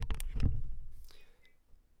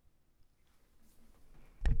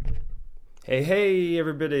Hey,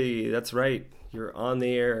 everybody. That's right. You're on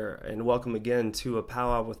the air, and welcome again to A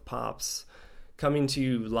Powwow with Pops. Coming to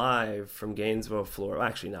you live from Gainesville, Florida. Well,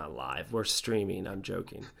 actually, not live. We're streaming. I'm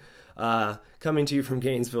joking. Coming to you from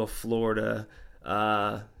Gainesville, Florida,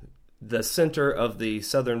 the center of the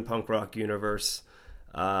Southern punk rock universe.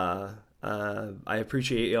 I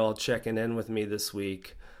appreciate y'all checking in with me this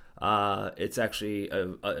week. It's actually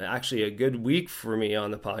a good week for me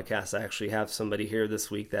on the podcast. I actually have somebody here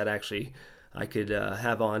this week that actually I could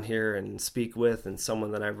have on here and speak with, and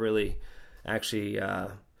someone that I've really actually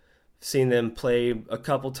seen them play a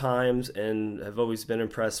couple times and have always been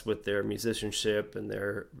impressed with their musicianship and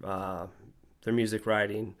their music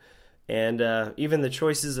writing, and even the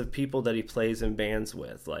choices of people that he plays in bands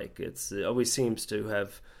with. Like it always seems to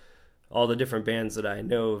have all the different bands that I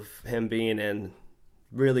know of him being in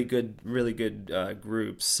really good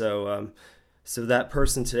groups. So that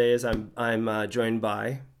person today is I'm joined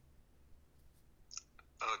by.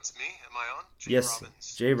 Oh, it's me. Am I on?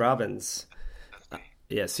 Yes, J.Robbins. That's me.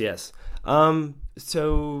 Yes.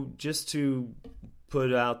 So just to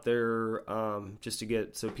put out there, just to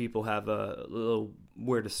get so people have a little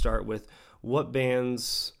where to start with, what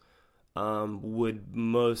bands would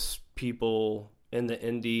most people in the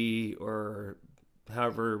indie or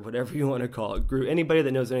however, whatever you want to call it, group, anybody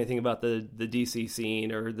that knows anything about the DC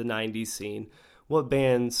scene or the 90s scene, what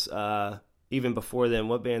bands, even before then,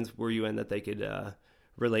 what bands were you in that they could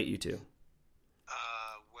relate you to?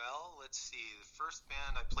 Well, let's see. The first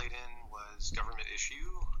band I played in was Government Issue,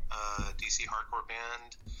 DC hardcore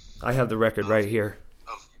band. I have the record right here.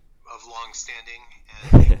 Of long standing,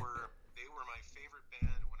 and they were my favorite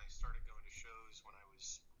band when I started going to shows when I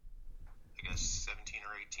was, I guess, 17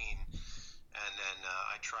 or 18. And then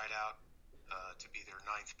I tried out to be their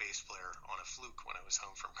ninth bass player on a fluke when I was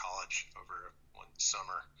home from college over one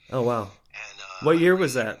summer. Oh, wow. And what year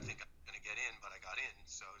was that? I didn't think I was going to get in, but I got in.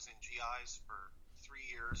 So I was in GIs for 3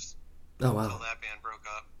 years. Oh, wow. Until that band broke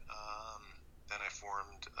up. Then I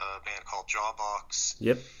formed a band called Jawbox.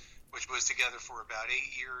 Yep. Which was together for about 8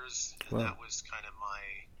 years. And wow. That was kind of my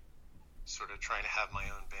sort of trying to have my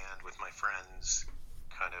own band with my friends,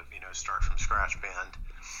 kind of, start from scratch band.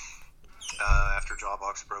 After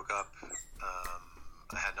Jawbox broke up,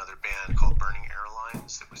 I had another band called Burning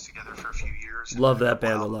Airlines that was together for a few years. Love that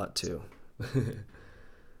band a lot, too.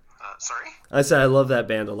 Sorry? I said I love that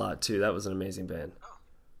band a lot, too. That was an amazing band. Oh,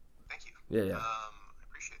 thank you. Yeah. I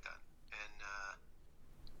appreciate that. And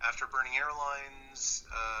after Burning Airlines,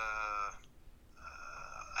 I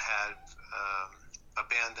had a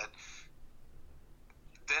band that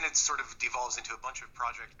then it sort of devolves into a bunch of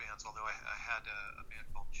project bands, although I had a band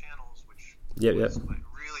called Channels, which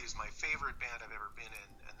really is my favorite band I've ever been in,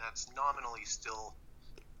 and that's nominally still,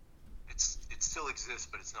 it still exists,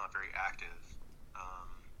 but it's not very active.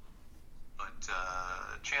 But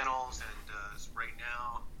Channels, and right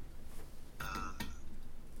now,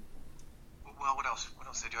 well, what else did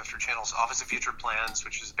I do after Channels? Office of Future Plans,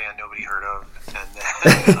 which is a band nobody heard of, and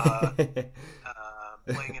then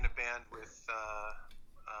playing in a band with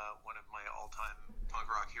one of my all-time punk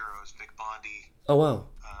rock heroes, Vic Bondi. Oh, wow.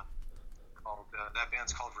 That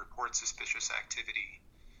band's called Report Suspicious Activity,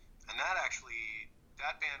 and that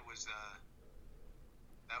band was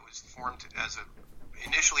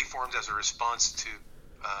initially formed as a response to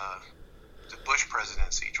the Bush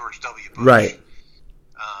presidency, George W. Bush. Right.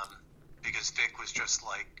 Because Vic was just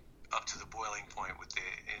like up to the boiling point with the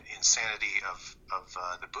insanity of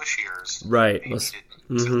the Bush years. Right. He needed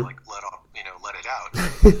to let it out.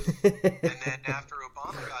 And then after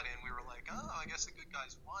Obama got in, we were like, oh, I guess the good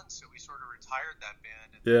guys won. So we sort of retired that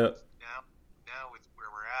band. And now with where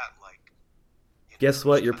we're at, like, guess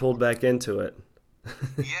what? You're pulled back into it.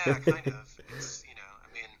 Yeah, kind of. It's,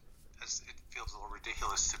 it feels a little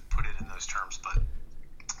ridiculous to put it in those terms, but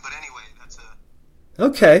anyway, that's a...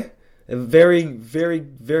 Okay. A very, very,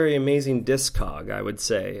 very amazing discog, I would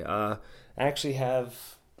say. I actually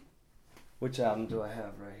have... Which album do I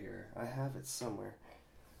have right here? I have it somewhere.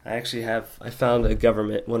 I found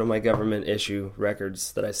one of my government issue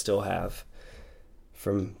records that I still have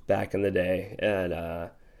from back in the day. And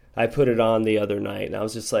I put it on the other night, and I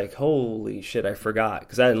was just like, holy shit, I forgot.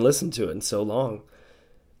 Because I hadn't listened to it in so long.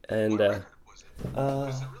 And what record was it? It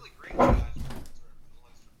was a really great jazz record.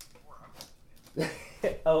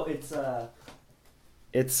 Oh,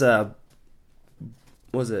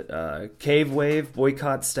 was it Cave Wave,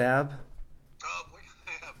 Boycott Stab? Oh,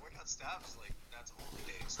 Boycott Stab's like, that's old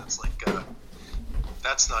days. That's like,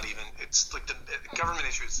 that's not even, it's like the government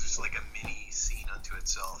issue is just like a mini scene unto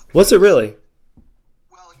itself. Was it really?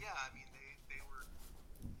 Well, yeah, I mean, they were,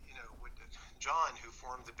 John, who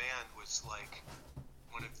formed the band, was like,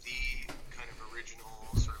 one of the kind of original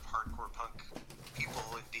sort of hardcore punk people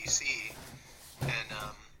in DC, and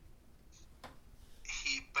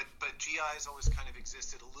but GI's always kind of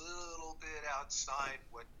existed a little bit outside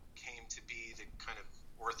what came to be the kind of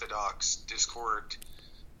orthodox Discord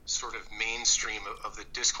sort of mainstream of the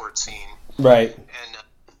Discord scene. Right.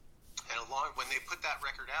 And along when they put that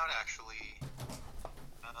record out, actually,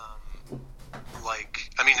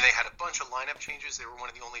 they had a bunch of lineup changes. They were one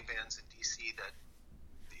of the only bands in DC that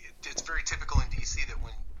it's very typical in DC that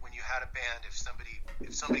when you had a band, if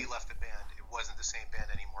somebody left the band, it wasn't the same band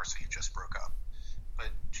anymore, so you just broke up. But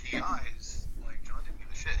GI's, like, John didn't give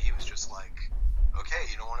a shit. He was just like, okay,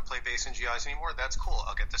 you don't want to play bass in GI's anymore? That's cool.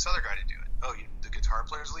 I'll get this other guy to do it. Oh, the guitar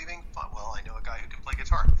player's leaving? Fine. Well, I know a guy who can play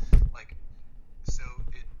guitar. Like, so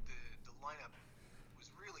the lineup was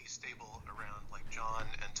really stable around, like, John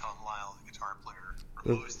and Tom Lyle, the guitar player,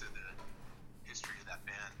 for most of the history of that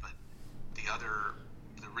band. But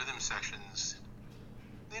the rhythm sections,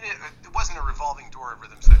 it wasn't a revolving door of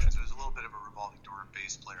rhythm sections. It was a little bit of a revolving door of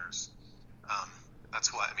bass players.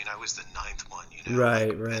 That's why, I was the ninth one,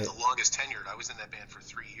 Right. And the longest tenured. I was in that band for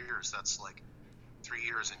 3 years. That's like 3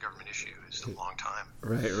 years in government issue is a long time.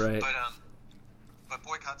 Right. But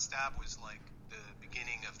Boycott Stab was like the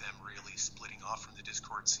beginning of them really splitting off from the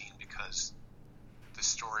Discord scene, because the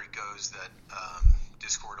story goes that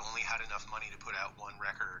Discord only had enough money to put out one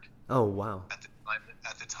record. Oh, wow. At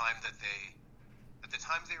the time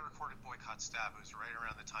they recorded Boycott Stab, it was right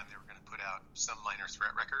around the time they were going to put out some Minor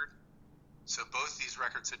Threat record. So both these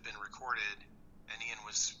records had been recorded, and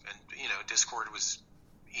Discord was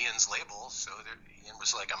Ian's label. So Ian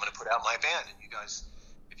was like, "I'm going to put out my band, and if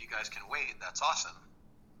you guys can wait, that's awesome."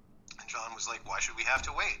 And John was like, "Why should we have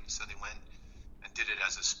to wait?" So they went and did it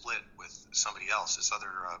as a split with somebody else, this other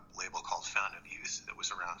label called Fountain of Youth that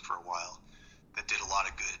was around for a while, that did a lot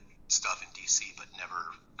of good stuff in DC, but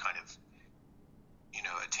never kind of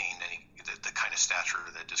attained the kind of stature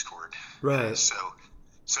that Discord right. has.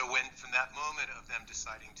 So when, from that moment of them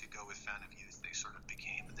deciding to go with Fountain of Youth, they sort of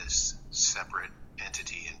became this separate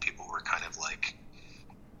entity, and people were kind of like,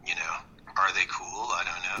 are they cool? I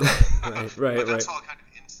don't know. right. But that's all kind of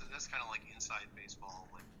that's kind of like inside baseball,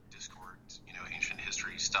 like Discord, ancient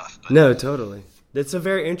history stuff. But, no, totally. That's a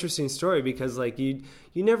very interesting story, because like you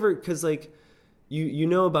never, because like you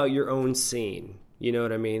know about your own scene. You know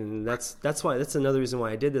what I mean? That's another reason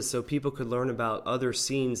why I did this, so people could learn about other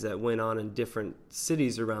scenes that went on in different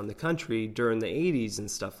cities around the country during the 80s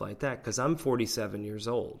and stuff like that, because I'm 47 years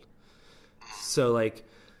old. So like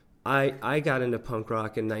I got into punk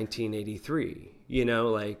rock in 1983,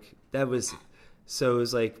 like that was, so it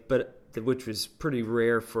was like, which was pretty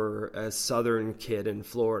rare for a southern kid in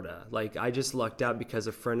Florida. Like I just lucked out because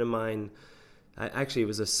a friend of mine, actually, it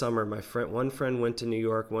was a summer. One friend went to New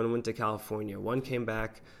York, one went to California. One came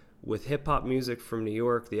back with hip-hop music from New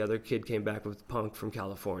York. The other kid came back with punk from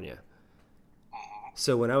California.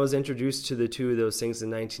 So when I was introduced to the two of those things in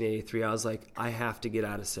 1983, I was like, I have to get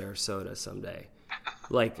out of Sarasota someday.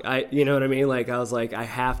 Like, you know what I mean? Like, I was like, I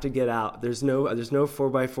have to get out. There's no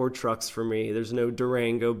 4x4 trucks for me. There's no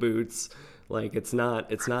Durango boots. Like, it's not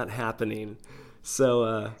happening.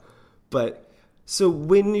 So, So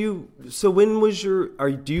when was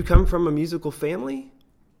do you come from a musical family?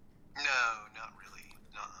 No, not really.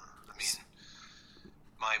 No.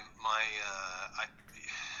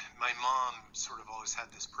 My mom sort of always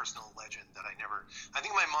had this personal legend that I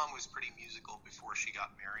think my mom was pretty musical before she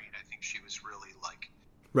got married. I think she was really like,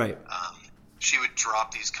 right. She would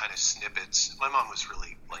drop these kind of snippets. My mom was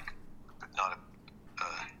really like not a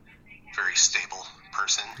very stable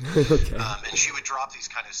person. Okay. And she would drop these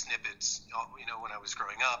kind of snippets, when I was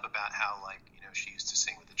growing up, about how, like, she used to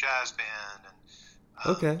sing with the jazz band. And,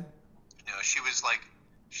 okay.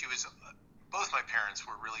 Both my parents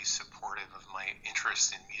were really supportive of my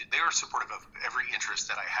interest in music. They were supportive of every interest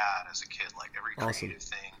that I had as a kid, like every creative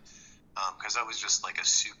thing. Because I was just like a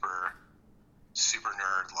super, super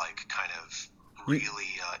nerd, like kind of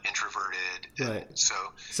really introverted. Right. And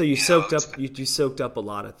so you soaked up a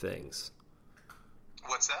lot of things.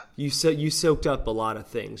 What's that? You soaked up a lot of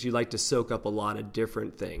things. You like to soak up a lot of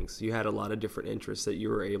different things. You had a lot of different interests that you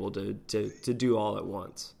were able to do all at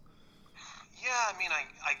once. Yeah, I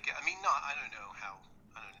don't know how.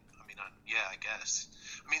 I guess.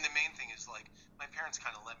 The main thing is, like, my parents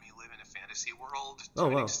kind of let me live in a fantasy world to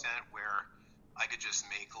an extent where I could just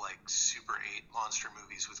make, like, Super 8 monster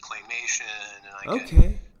movies with claymation, and I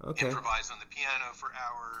could improvise on the piano for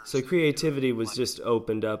hours. So creativity was just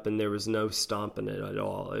opened up, and there was no stomping it at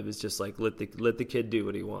all. It was just like, let the kid do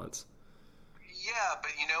what he wants. Yeah,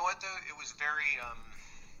 but you know what, though? It was very,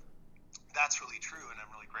 that's really true, and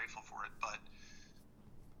I'm really grateful for it, but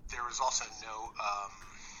there was also no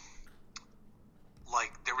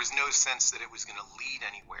there was no sense that it was going to lead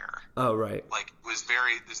anywhere. Oh, right. Like, it was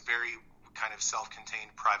this very kind of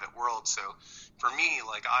self-contained private world. So for me,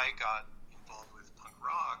 like, I got involved with punk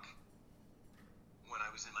rock when I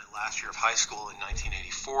was in my last year of high school in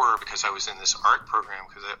 1984, because I was in this art program,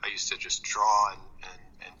 because I used to just draw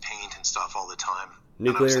and paint and stuff all the time.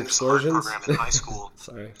 Nuclear explosions? Art program in high school.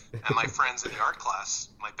 Sorry. And my friends in the art class,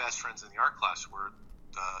 my best friends in the art class were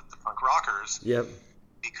the punk rockers. Yep.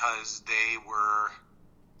 Because they were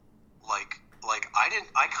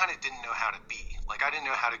I kind of didn't know how to be. Like, I didn't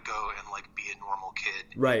know how to go and, like, be a normal kid.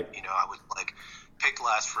 Right. You know, I would, like, pick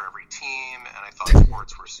last for every team, and I thought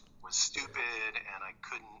sports was stupid, and I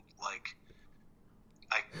couldn't, like,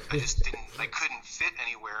 I couldn't fit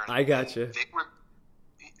anywhere. And, I got you. They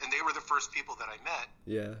were the first people that I met.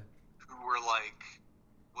 Yeah. Who were like,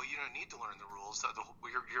 well, you don't need to learn the rules.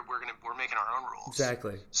 We're making our own rules.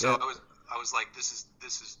 Exactly. So yep. I was like,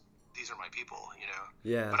 these are my people, you know?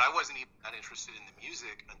 Yeah. But I wasn't even that interested in the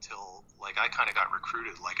music until, like, I kind of got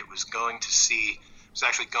recruited. Like, I was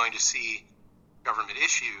actually going to see Government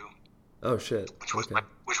Issue. Oh, shit. Which was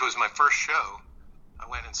my first show. I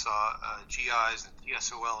went and saw GIs and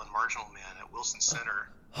TSOL and Marginal Man at Wilson Center.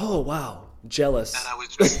 Oh, wow. Jealous. And I was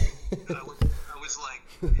just, I was like,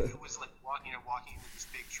 it was like walking into this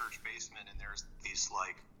big church basement, and there's these,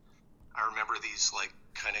 like, I remember these, like,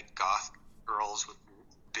 kind of goth girls with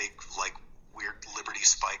big, like, weird Liberty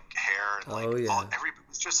Spike hair, and, like, everybody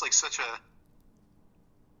was just, like, such a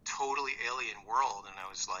totally alien world, and I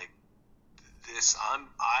was like,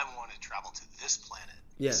 I want to travel to this planet.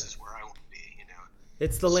 Yeah. This is where I want to be, you know?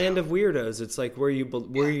 It's the land of weirdos. It's like where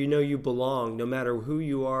you know you belong. No matter who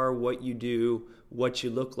you are, what you do, what you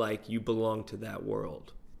look like, you belong to that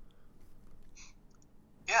world.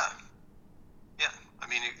 Yeah. Yeah. I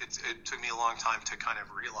mean, it took me a long time to kind of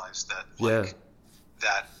realize that, like,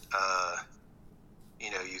 that, you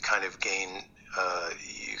know, you kind of gain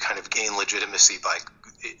legitimacy by,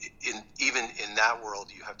 even in that world,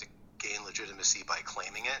 you have to gain legitimacy by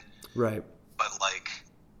claiming it. Right. But, like,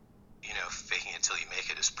 you know, faking it till you make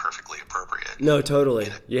it is perfectly appropriate. No, totally. You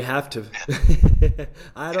know? You have to. Yeah.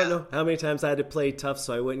 I don't know how many times I had to play tough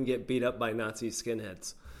so I wouldn't get beat up by Nazi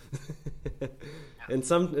skinheads.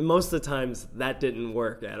 And most of the times that didn't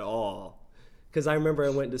work at all. Because I remember I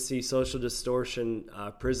went to see Social Distortion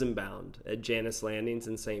Prison Bound at Janus Landings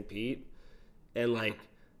in St. Pete. And, like,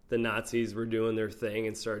 the Nazis were doing their thing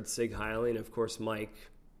and started sig heiling. Of course, Mike,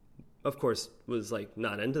 was, like,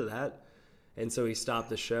 not into that. And so he stopped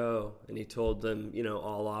the show and he told them, you know,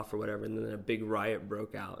 all off or whatever. And then a big riot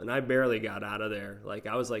broke out. And I barely got out of there. Like,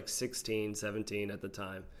 I was like 16, 17 at the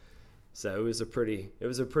time. So it was a pretty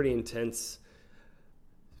intense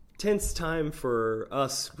time for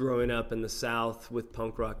us growing up in the South with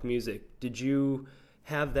punk rock music. Did you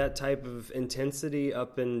have that type of intensity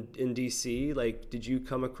up in DC? Like, did you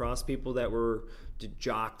come across people that were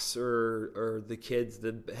jocks or the kids,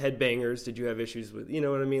 the headbangers? Did you have issues with, you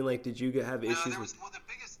know what I mean? Like, did you have issues with? Well, the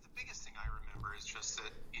biggest thing I remember is just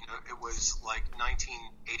that, you know, it was like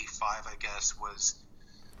 1985, I guess, was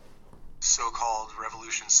so-called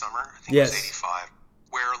Revolution Summer. I think it was 85,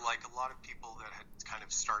 where, like, a lot of people that had kind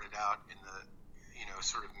of started out in the, you know,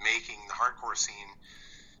 sort of making the hardcore scene,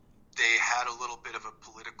 they had a little bit of a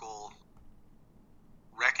political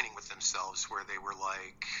reckoning with themselves, where they were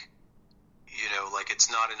like, you know, like,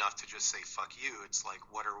 it's not enough to just say fuck you. It's like,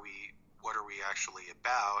 what are we actually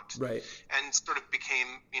about? Right. And sort of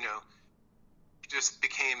became, you know, just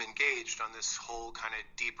became engaged on this whole kind of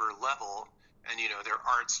deeper level. And, you know, their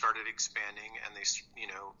art started expanding, and they, you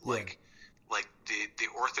know, like the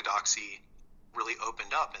orthodoxy really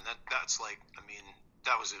opened up. And that's like, I mean,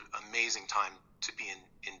 that was an amazing time to be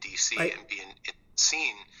in DC and be in the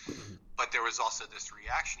scene. Mm-hmm. But there was also this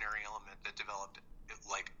reactionary element that developed,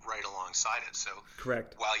 like, right alongside it. So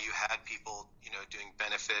correct. While you had people, you know, doing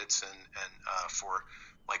benefits and for,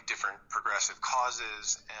 like, different progressive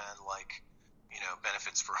causes, and, like, you know,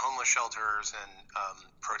 benefits for homeless shelters, and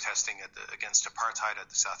protesting against apartheid at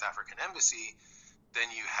the South African embassy, then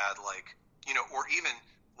you had, like, you know, or even,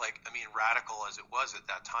 like, I mean, radical as it was at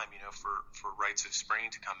that time, you know, for Rites of Spring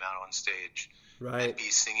to come out on stage, right, and be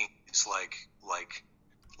singing this, like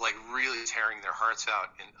really tearing their hearts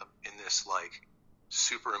out in this, like,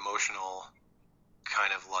 super emotional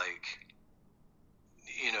kind of, like,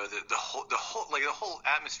 you know, the whole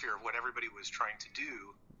atmosphere of what everybody was trying to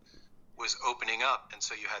do was opening up. And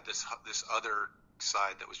so you had this other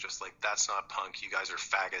side that was just like, that's not punk, you guys are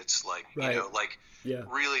faggots, like, right. You know, like,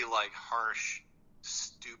 really, like, harsh,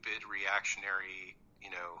 stupid, reactionary, you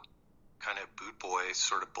know, kind of boot rude boy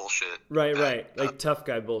sort of bullshit. Right, like tough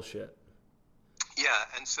guy bullshit. Yeah,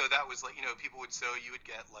 and so that was like, people would, so you would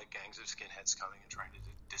get like gangs of skinheads coming and trying to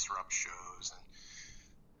disrupt shows, and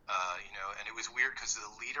and it was weird because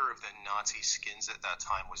the leader of the Nazi skins at that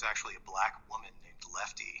time was actually a black woman named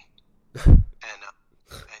Lefty,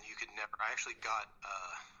 and you could never. I actually got.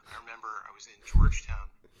 I remember I was in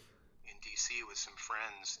Georgetown in D.C. with some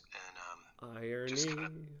friends, and just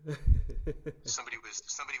kind of somebody was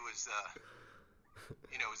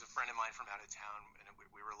it was a friend of mine from out of town, and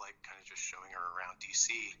we were like kind of just showing her around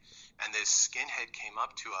D.C. And this skinhead came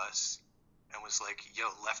up to us and was like,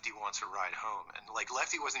 "Yo, Lefty wants a ride home." And like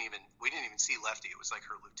Lefty we didn't even see Lefty. It was like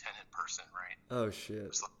her lieutenant person, right? Oh shit.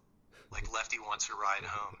 It was like Lefty wants a ride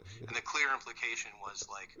home, and the clear implication was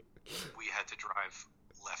like we had to drive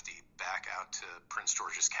Lefty back out to Prince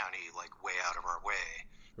George's County, like way out of our way,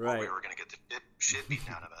 right? Or we were going to get the shit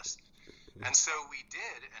beaten out of us. And so we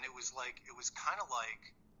did, and it was kind of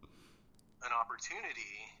like an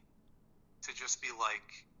opportunity to just be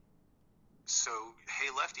like, so, hey,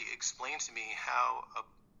 Lefty, explain to me how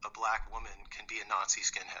a black woman can be a Nazi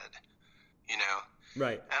skinhead,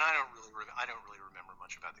 Right. And I don't really remember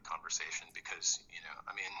much about the conversation because,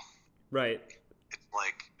 right. It's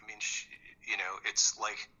like, it's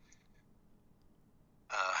like,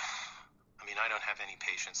 I don't have any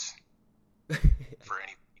patience for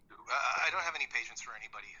any. I don't have any patience for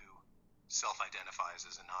anybody who self-identifies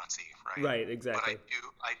as a Nazi, right? Right, exactly. But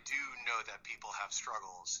I do know that people have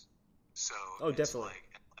struggles. So definitely.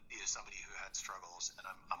 Like, he is somebody who had struggles, and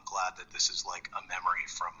I'm glad that this is like a memory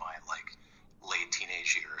from my like late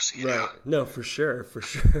teenage years. You know? No, for sure.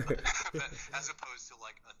 As opposed to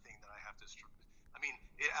like a thing that I have to.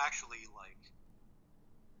 It actually like,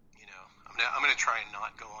 I'm gonna try and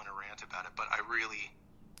not go on a rant about it, but I really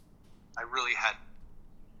had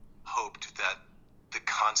hoped that the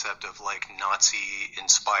concept of like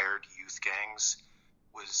Nazi-inspired youth gangs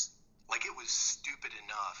was like, it was stupid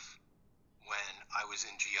enough when I was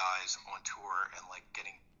in GIs on tour and like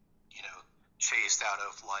getting, chased out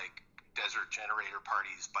of like desert generator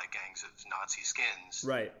parties by gangs of Nazi skins.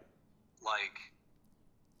 Right. Like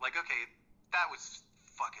okay, that was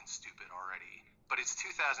fucking stupid already. But it's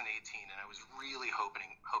 2018, and I was really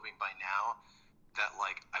hoping by now that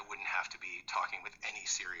like I wouldn't have to be talking with any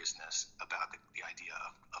seriousness about the idea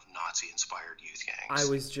of Nazi-inspired youth gangs.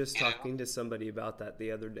 I was just talking to somebody about that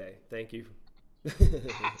the other day. Thank you.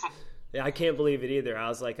 Yeah, I can't believe it either. I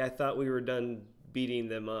was like, I thought we were done beating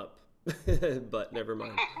them up, but never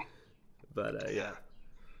mind. But yeah.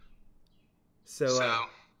 So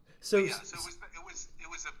it's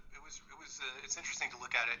interesting to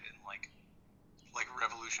look at it in like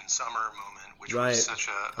Revolution Summer moment, which was such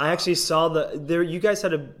a. I actually saw there. You guys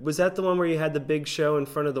had was that the one where you had the big show in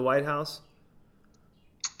front of the White House?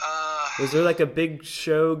 Was there like a big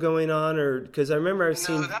show going on, or because I remember I've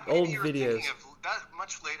seen old videos. That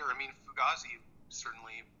much later. Fugazi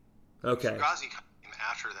certainly. Okay. Fugazi came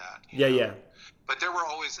after that. Yeah. But there were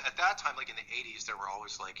always, at that time, like in the 80s, there were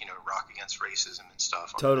always like, Rock Against Racism and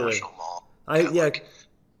stuff on the National Mall.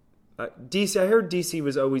 DC. I heard DC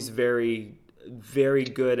was always very, very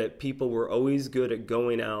good at. People were always good at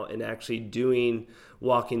going out and actually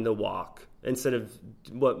walking the walk instead of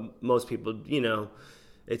what most people.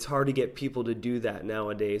 It's hard to get people to do that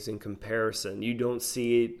nowadays. In comparison, you don't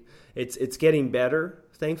see it. It's getting better,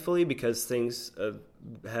 thankfully, because things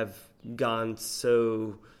have gone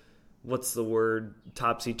so. What's the word?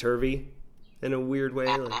 Topsy-turvy in a weird way.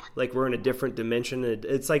 Like we're in a different dimension.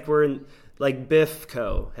 It's like we're in, like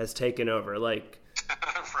Biffco has taken over. Like,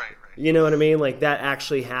 right. You know what I mean? Like that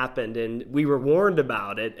actually happened, and we were warned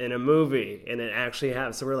about it in a movie, and it actually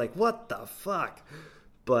happened. So we're like, what the fuck?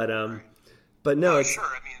 But no, it's sure.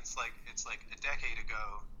 It's like a decade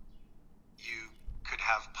ago, you could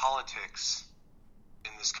have politics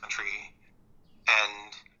in this country,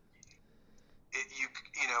 and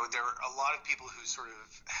there are a lot of people who sort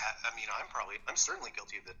of I'm certainly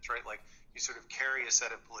guilty of this, right? Like you sort of carry a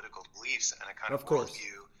set of political beliefs and a kind of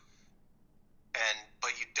worldview,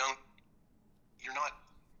 but you're not.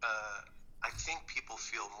 I think people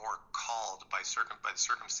feel more called by the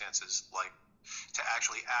circumstances, like to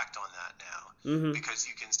actually act on that now, because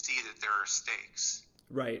you can see that there are stakes.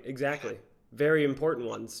 Right. Exactly. Very important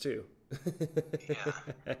ones too. Yeah.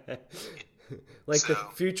 Like the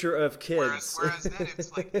future of kids. Whereas then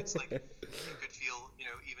it's like you could feel,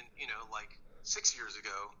 even like 6 years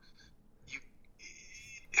ago,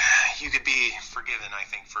 you could be forgiven, I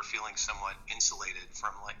think, for feeling somewhat insulated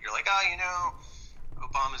from like you're like,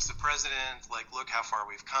 Obama's the president. Like, look how far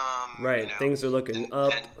we've come. Right, things are looking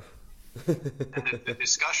up. And the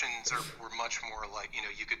discussions were much more like,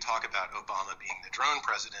 you could talk about Obama being the drone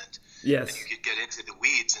president. Yes. And you could get into the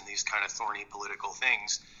weeds and these kind of thorny political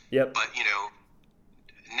things. Yep. But,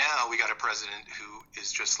 now we got a president who is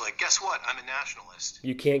just like, guess what? I'm a nationalist.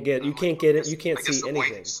 You can't get it. You can't see anything.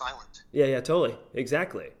 White is silent. Yeah, totally.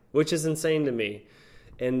 Exactly. Which is insane to me.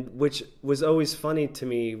 And which was always funny to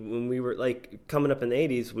me when we were like coming up in the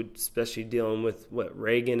 80s, especially dealing with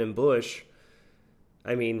Reagan and Bush.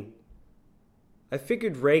 I mean, I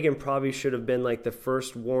figured Reagan probably should have been like the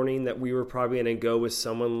first warning that we were probably going to go with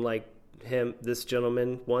someone like this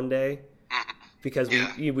gentleman one day, because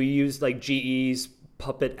we used like GE's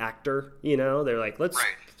puppet actor, they're like,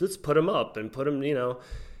 let's put him up and put him,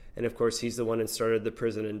 and of course he's the one that started the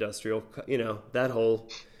prison industrial, that whole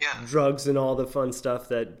drugs and all the fun stuff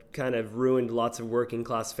that kind of ruined lots of working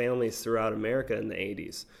class families throughout America in the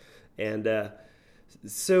 80s. And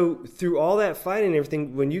so through all that fighting and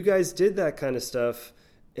everything, when you guys did that kind of stuff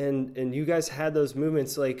and you guys had those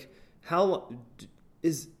movements, like how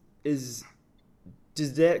does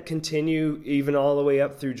that continue even all the way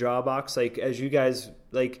up through Jawbox? Like as you guys,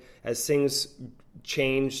 like as things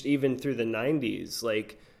changed even through the 90s,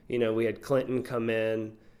 like, we had Clinton come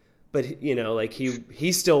in, but like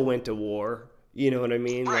he still went to war. You know what I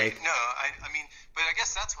mean? Right. Like, no, I mean, but I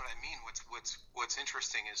guess that's what I mean. What's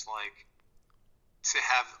interesting is like to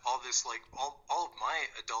have all this, like all of my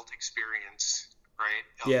adult experience, right,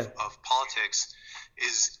 of politics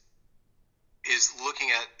is looking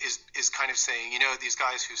at is kind of saying, these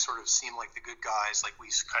guys who sort of seem like the good guys, like we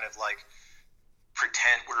kind of like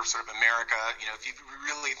pretend we're sort of America. If you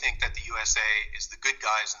really think that the USA is the good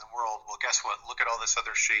guys in the world, well, guess what? Look at all this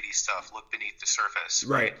other shady stuff. Look beneath the surface,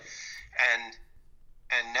 right? And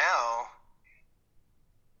now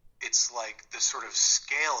it's like the sort of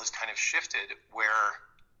scale is kind of shifted where,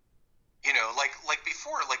 like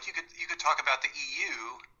before, like you could talk about the EU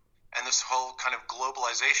and this whole kind of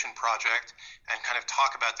globalization project and kind of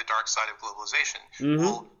talk about the dark side of globalization. Mm-hmm.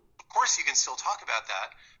 Well, of course you can still talk about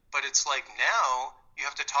that, but it's like now you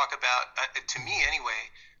have to talk about, to me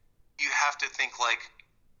anyway, you have to think like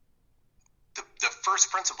the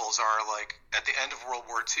first principles are like at the end of World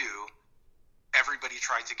War II, everybody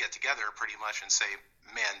tried to get together pretty much and say,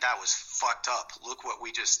 man, that was fucked up. Look what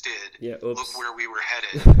we just did. Yeah, look where we were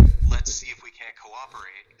headed. Let's see if we can't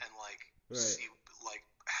cooperate and see, like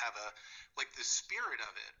have a, like the spirit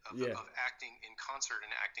of it, of acting in concert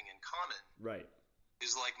and acting in common. Right.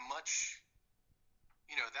 Is like much,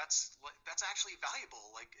 that's actually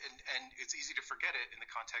valuable. Like, and it's easy to forget it in the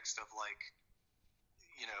context of like,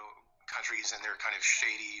 countries and their kind of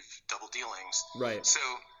shady double dealings. Right. So,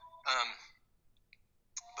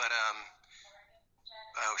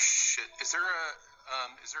 oh shit! Is there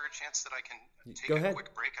a chance that I can take a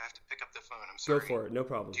quick break? I have to pick up the phone. I'm sorry. Go for it. No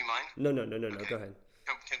problem. Do you mind? No. Okay. Go ahead.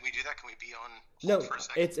 Can we do that? Can we be on hold for a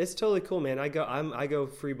second? It's totally cool, man. I go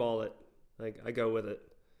free ball it. Like I go with it.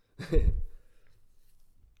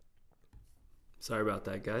 Sorry about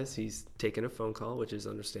that, guys. He's taking a phone call, which is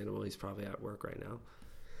understandable. He's probably at work right now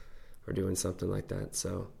or doing something like that.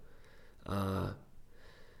 So,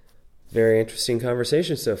 very interesting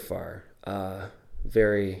conversation so far. I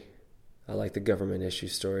like the government issue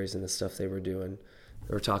stories and the stuff they were doing.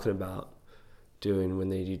 They were talking about doing when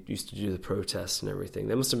they used to do the protests and everything.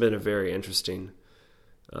 That must have been a very interesting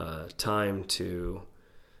time to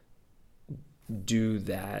do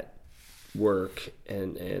that work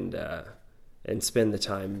and spend the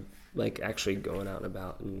time like actually going out and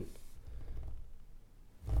about. And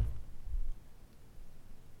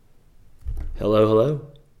hello. Are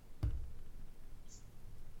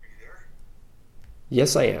you there?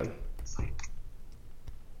 Yes, I am.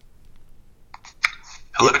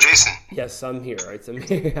 Hello, Jason. Yes, I'm here. I'm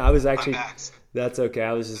here. I was actually. That's okay.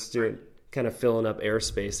 I was just doing kind of filling up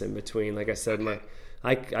airspace in between. Like I said, okay.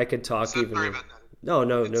 I could talk so even. Sorry about that. No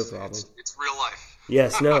problem. It's real life.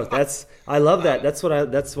 Yes, no. I love that. That's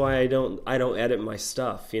why I don't edit my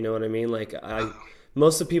stuff. You know what I mean? Like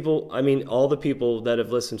most of the people. I mean, all the people that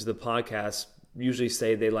have listened to the podcast usually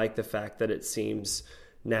say they like the fact that it seems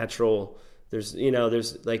natural. There's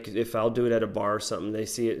like if I'll do it at a bar or something, they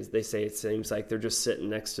say it seems like they're just sitting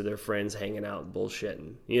next to their friends hanging out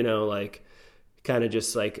bullshitting, like kind of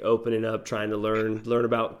just like opening up, trying to learn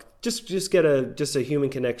about just get a human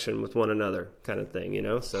connection with one another kind of thing,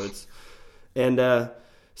 so it's, and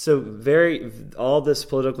so all this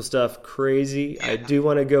political stuff, crazy. Yeah. I do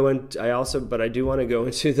want to go into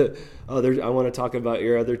the other, I want to talk about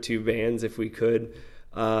your other two bands if we could.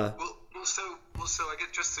 So I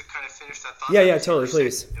get just to kind of finish that thought. Yeah, totally,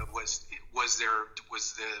 please. Was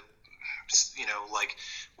the you know, like,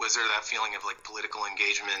 was there that feeling of like political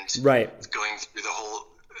engagement, right, going through the whole,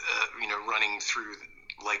 you know, running through,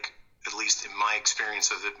 like, at least in my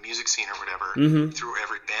experience of the music scene or whatever, through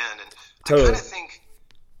every band. And totally. I kind of think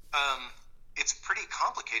it's pretty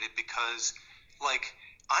complicated because, like,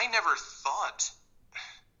 I never thought,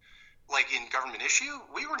 like, in Government Issue,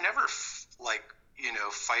 we were never like, you know,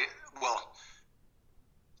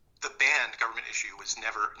 the band Government Issue was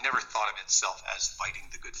never thought of itself as fighting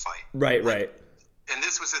the good fight. Right, like, right. And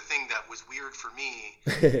this was a thing that was weird for me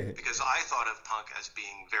because I thought of punk as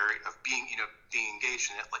being you know, being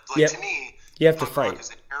engaged in it. Like to me, you have punk to fight. Rock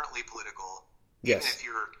is inherently political. Yes.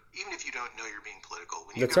 Even if you don't know you're being political,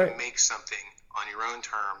 when you make something on your own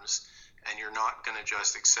terms and you're not going to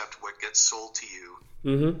just accept what gets sold to you,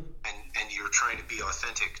 and you're trying to be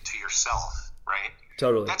authentic to yourself, right?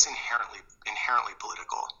 Totally. That's inherently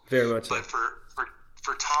political. Very much. But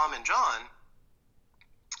for Tom and John,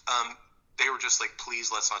 they were just like, please,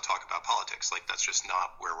 let's not talk about politics. Like, that's just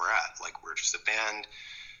not where we're at. Like, we're just a band.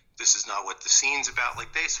 This is not what the scene's about.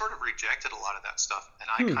 Like, they sort of rejected a lot of that stuff, and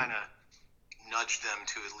I kind of nudged them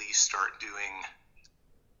to at least start doing,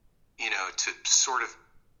 you know, to sort of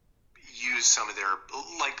use some of their,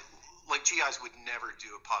 like GIs would never do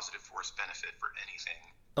a positive force benefit for anything.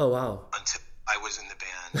 Oh, wow. Until I was in the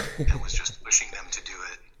band and was just pushing them to do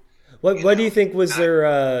it. What do you think was their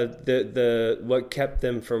the what kept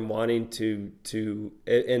them from wanting to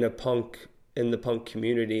in the punk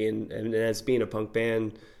community and as being a punk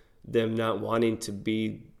band, them not wanting to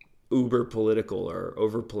be uber political or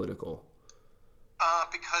over political?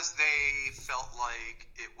 Because they felt like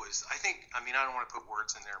it was. I don't want to put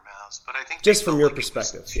words in their mouths, but I think just from your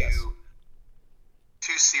perspective, yes.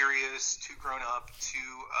 Too serious, too grown up,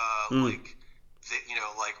 too like. You know,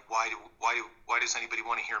 like, why does anybody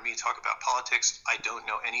want to hear me talk about politics? I don't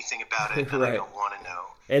know anything about it, and right. I don't want to know.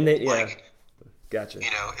 And then, gotcha. You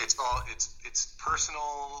know, it's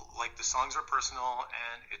personal. Like, the songs are personal,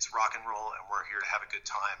 and it's rock and roll, and we're here to have a good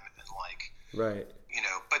time, and like, right. You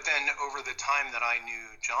know, but then over the time that I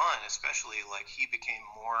knew John, especially, like, he became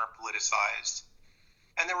more politicized,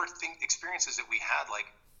 and there were experiences that we had, like,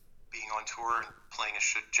 being on tour and playing a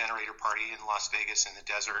generator party in Las Vegas in the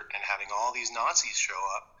desert and having all these Nazis show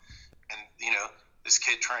up, and, you know, this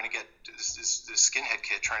kid trying to get this skinhead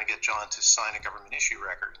kid trying to get John to sign a Government Issue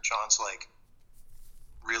record, and John's like,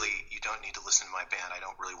 really, you don't need to listen to my band. I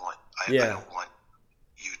don't really want I don't want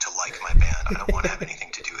you to like my band. I don't want to have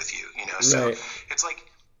anything to do with you, you know. So it's like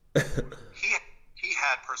he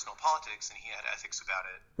had personal politics and he had ethics about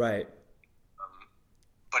it, right?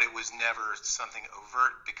 But it was never something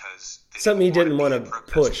overt because something he didn't want to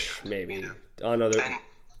push, maybe, you know? On other.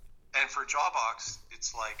 And for Jawbox,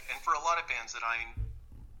 it's like, and for a lot of bands that I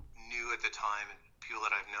knew at the time and people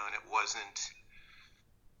that I've known, it was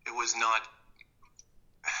not,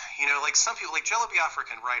 you know, like some people, like Jello Biafra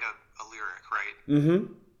can write a lyric, right?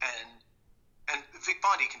 Mm-hmm. And Vic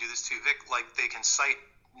Bondi can do this too. Vic, like, they can cite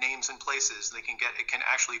names and places. They can get, it can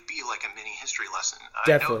actually be like a mini history lesson.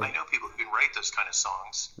 Definitely. I know people who can write those kind of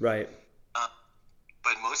songs. Right.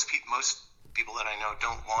 But most people that I know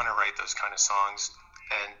don't want to write those kind of songs,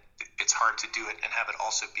 and it's hard to do it and have it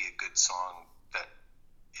also be a good song that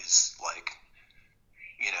is like,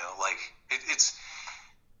 you know, like it's,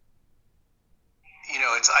 you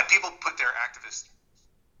know, it's people put their activist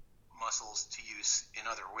muscles to use in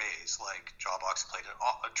other ways. Like Jawbox played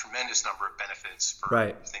a tremendous number of benefits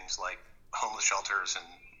for things like homeless shelters and,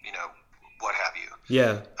 you know, what have you.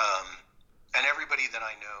 Yeah. And everybody that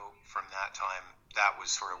I know from that time, that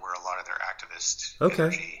was sort of where a lot of their activist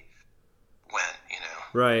energy went, you know.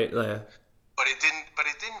 Right. Yeah. But it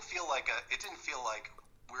didn't feel like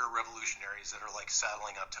we're revolutionaries that are like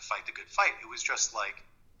saddling up to fight the good fight. It was just like,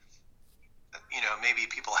 you know, maybe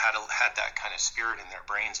people had that kind of spirit in their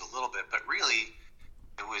brains a little bit, but really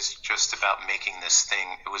it was just about making this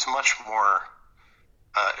thing. It was much more,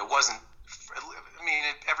 it wasn't, I mean,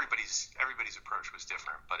 everybody's approach was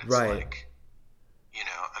different, but it's like, you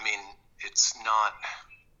know, I mean, it's not,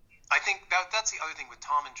 I think that's the other thing with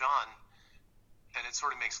Tom and John, and it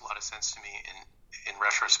sort of makes a lot of sense to me in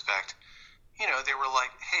retrospect. You know, they were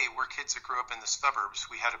like, hey, we're kids that grew up in the suburbs.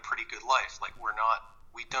 We had a pretty good life. Like,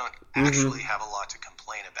 we don't actually have a lot to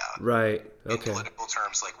complain about. Right. Okay. In political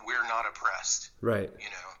terms, like, we're not oppressed. Right. You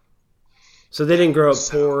know. So they didn't grow up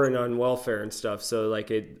poor and on welfare and stuff. So like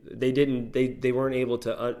they weren't able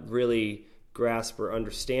to really grasp or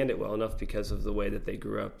understand it well enough because of the way that they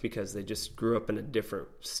grew up, because they just grew up in a different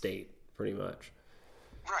state, pretty much.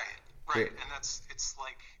 Right. Right. Yeah. And it's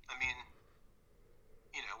like, I mean,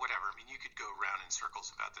 you know, whatever. I mean, you could go around in circles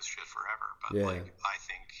articles about this shit forever. But Yeah. like, I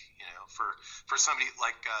think, you know, for somebody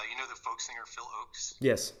like, you know, the folk singer Phil Oakes.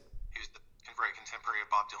 Yes. He was the very contemporary of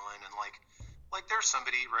Bob Dylan, and like there's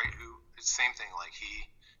somebody, right, who same thing. Like he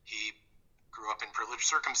grew up in privileged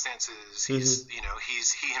circumstances. He's you know, he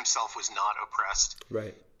himself was not oppressed.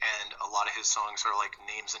 Right. And a lot of his songs are like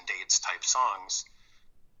names and dates type songs.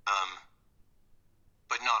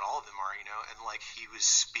 But not all of them are, you know, and like he was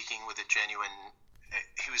singing with a genuine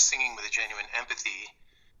empathy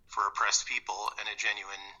for oppressed people and a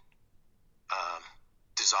genuine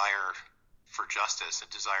desire for justice, a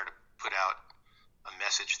desire to put out a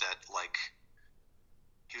message that, like,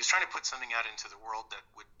 he was trying to put something out into the world that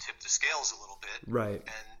would tip the scales a little bit. Right.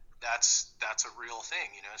 And that's a real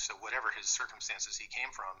thing, you know, so whatever his circumstances he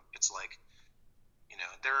came from, it's like, you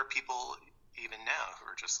know, there are people even now who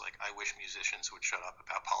are just like, I wish musicians would shut up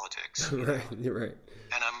about politics. Right, you're right.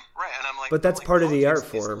 And I'm like, but that's like, part of the art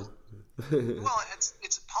form. Well, it's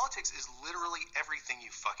politics is literally everything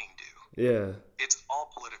you fucking do. Yeah. It's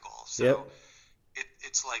all political. So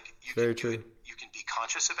it's like you Very can true. you can be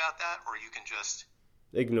conscious about that, or you can just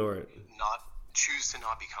ignore it. Not choose to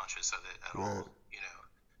not be conscious of it at Right. all. You know,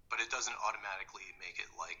 but it doesn't automatically make it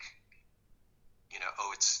like, you know,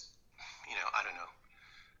 oh, it's, you know, I don't know.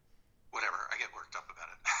 Whatever, I get worked up about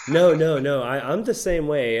it. No. I'm the same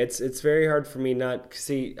way. It's very hard for me not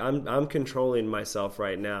see. I'm controlling myself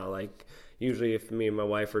right now. Like usually, if me and my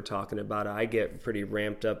wife are talking about it, I get pretty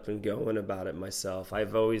ramped up and going about it myself.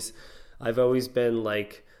 I've always been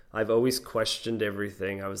like, I've always questioned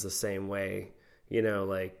everything. I was the same way. You know,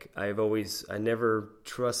 like I never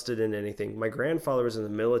trusted in anything. My grandfather was in the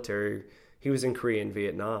military. He was in Korea and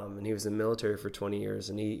Vietnam, and he was in the military for 20 years.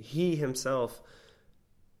 And he himself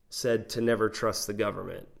said to never trust the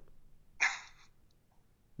government.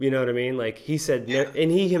 You know what I mean? Like he said,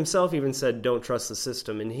 and he himself even said, don't trust the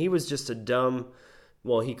system. And he was just a dumb,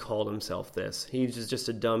 well, he called himself this. He was just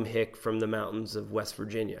a dumb hick from the mountains of West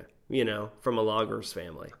Virginia, you know, from a logger's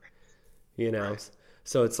family, you know? Right.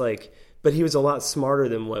 So it's like, but he was a lot smarter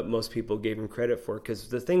than what most people gave him credit for, because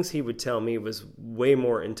the things he would tell me was way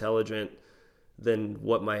more intelligent than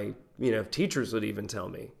what my, you know, teachers would even tell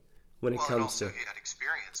me. When it comes to, he had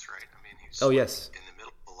experience, right? I mean, he's yes, in the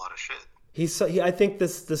middle of a lot of shit. I think the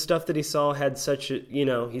stuff that he saw had such a, you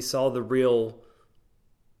know, he saw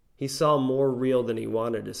more real than he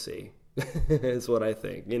wanted to see. Is what I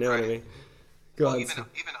think. You know what I mean? Go on. Even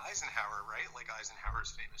Eisenhower, right? Like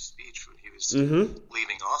Eisenhower's famous speech when he was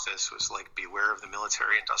leaving office was like, "Beware of the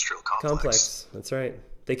military-industrial complex." That's right.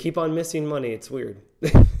 They keep on missing money. It's weird.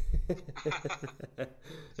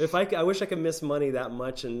 I wish I could miss money that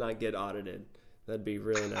much and not get audited. That'd be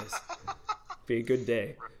really nice. Be a good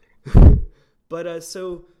day. But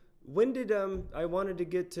so when did I wanted to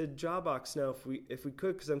get to Jawbox now if we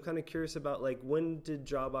could, because I'm kind of curious about like when did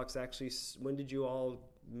Jawbox actually, when did you all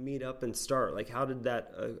meet up and start? Like how did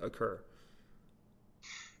that occur?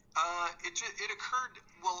 It occurred,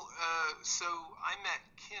 well, so I met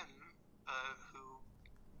Kim,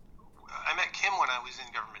 when I was in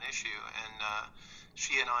Government Issue, and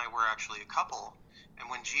she and I were actually a couple. And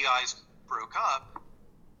when GIs broke up,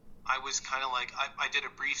 I was kind of like, I did a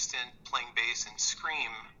brief stint playing bass in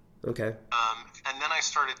Scream. Okay. And then I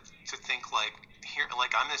started to think like, here,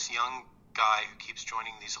 like I'm this young guy who keeps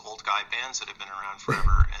joining these old guy bands that have been around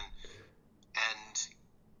forever, and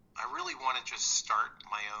I really want to just start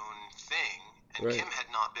my own thing. And right. Kim had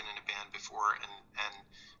not been in a band before, and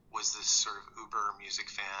was this sort of uber music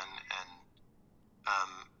fan, and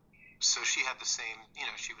so she had the same, you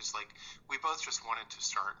know, she was like, we both just wanted to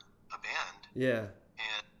start a band. Yeah.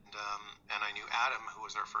 And I knew Adam, who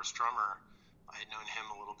was our first drummer. I had known him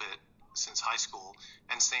a little bit since high school,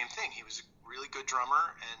 and same thing. He was a really good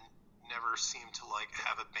drummer and never seemed to like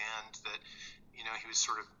have a band that, you know, he was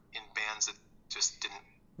sort of in bands that just didn't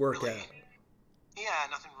work really, out. Yeah,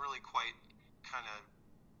 nothing really quite kind of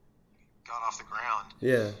got off the ground.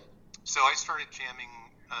 Yeah. So I started jamming.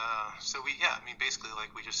 Basically,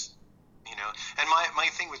 like we just, you know, and my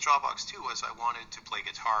thing with Jawbox too was I wanted to play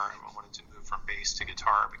guitar, and I wanted to move from bass to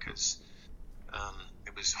guitar because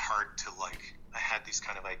it was hard to like, I had these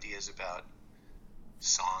kind of ideas about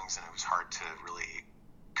songs, and it was hard to really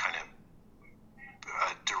kind of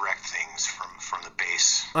direct things from the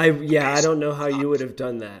bass. I don't know how you would have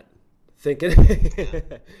done that.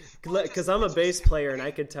 Because I'm a bass player, and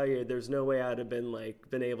I could tell you there's no way I'd have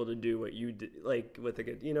been able to do what you did, like with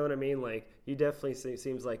the, you know what I mean? Like you definitely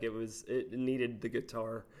seems like it needed the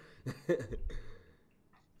guitar. Yeah, I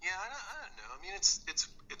don't know. I mean, it's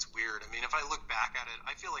weird. I mean, if I look back at it,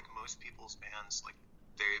 I feel like most people's bands, like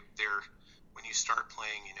they're when you start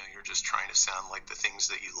playing, you're just trying to sound like the things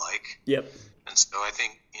that you like. Yep. And so I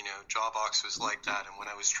think, Jawbox was like that. And when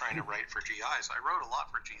I was trying to write for GIs, I wrote a lot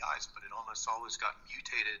for GIs, but it almost always got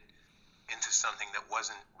mutated into something that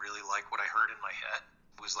wasn't really like what I heard in my head.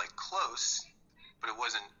 It was like close, but it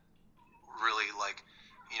wasn't really like,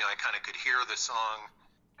 I kind of could hear the song,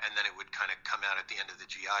 and then it would kind of come out at the end of the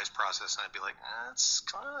GIs process, and I'd be like, I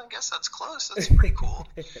guess that's close. That's pretty cool.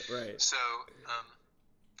 Right. So,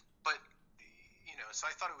 but, so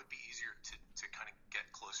I thought it would be easier to kind of get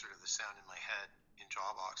closer to the sound in my head in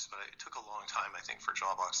Jawbox, but it took a long time, I think, for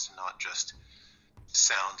Jawbox to not just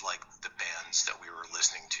sound like the bands that we were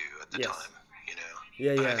listening to at the time,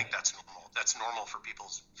 Yeah, but yeah. I think that's normal. That's normal for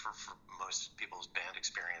most people's band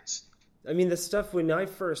experience. I mean, the stuff when I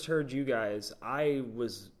first heard you guys,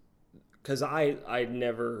 because I'd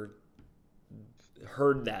never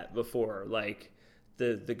heard that before. Like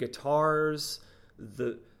the guitars,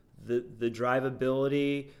 the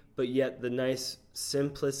drivability, but yet the nice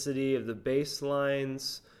simplicity of the bass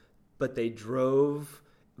lines, but they drove,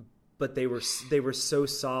 but they were so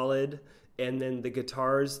solid. And then the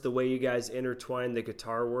guitars, the way you guys intertwined the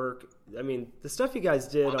guitar work. I mean, the stuff you guys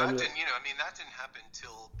did. Well, that didn't happen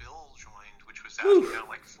till Bill joined, which was that,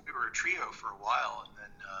 like we were a trio for a while, and then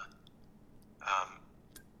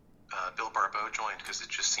Bill Barbeau joined because it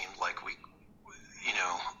just seemed like we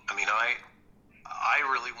I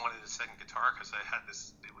really wanted a second guitar because I had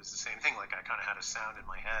this. It was the same thing. Like I kind of had a sound in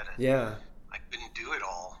my head, and I couldn't do it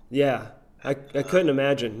all. Yeah, I couldn't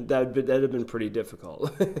imagine that'd have been pretty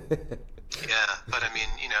difficult. Yeah, but I mean,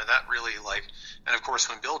 that really and of course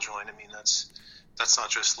when Bill joined, I mean that's not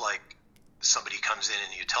just like somebody comes in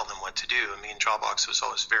and you tell them what to do. I mean, Jawbox was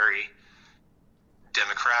always very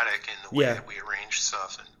democratic in the way that we arranged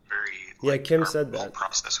stuff, and very Kim said that the whole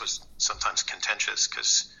process was sometimes contentious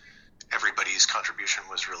because everybody's contribution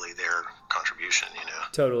was really their contribution,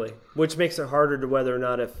 Totally, which makes it harder to whether or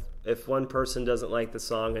not if one person doesn't like the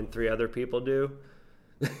song and three other people do.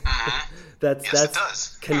 Mm-hmm. That's it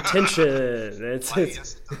does. Contention. Yes, it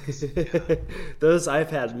does. Yeah. Those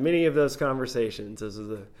I've had many of those conversations. Those are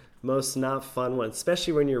the most not fun ones,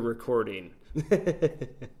 especially when you're recording. Yeah.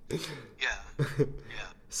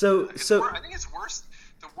 So I think it's worse.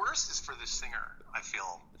 The worst is for the singer. I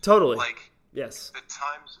feel totally yes. The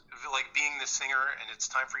times like being the singer, and it's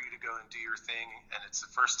time for you to go and do your thing, and it's the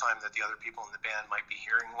first time that the other people in the band might be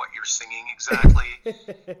hearing what you're singing exactly,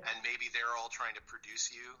 and maybe they're all trying to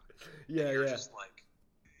produce you. Yeah, you're just like,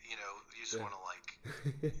 you just want to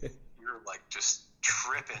you're like just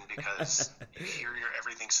tripping because you hear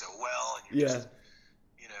everything so well, and you're just,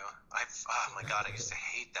 oh my God, I used to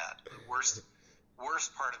hate that. The worst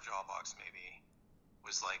part of Jawbox maybe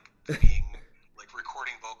was like being like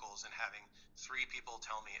recording vocals and having three people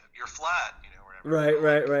tell me you're flat, whatever.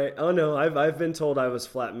 Right. Oh no, I've been told I was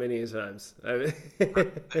flat many times. Right,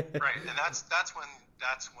 and that's when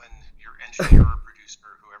your engineer or producer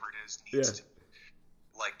or whoever it is needs to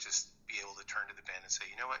just be able to turn to the band and say,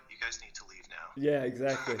 you know what, you guys need to leave now. Yeah,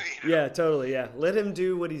 exactly. Yeah, totally. Yeah, let him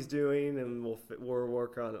do what he's doing, and we'll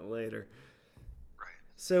work on it later. Right.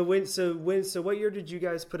 So what year did you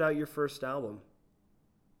guys put out your first album?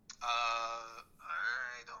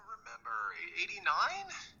 I don't remember. 89?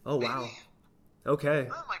 Oh, maybe? Wow. Okay.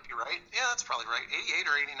 That might be right. Yeah, that's probably right. 88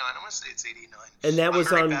 or 89. I want to say it's 89. And that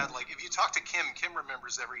was on... bad. Like, if you talk to Kim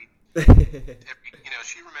remembers every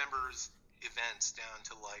she remembers events down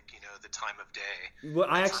to, the time of day. Well,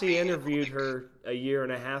 I actually interviewed her a year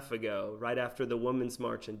and a half ago, right after the Women's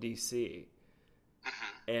March in D.C.,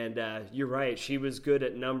 and you're right. She was good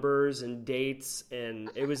at numbers and dates, and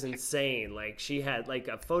it was insane. Like she had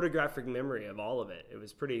a photographic memory of all of it. It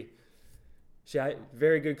was pretty. She had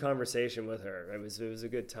very good conversation with her. It was a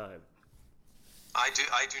good time. I do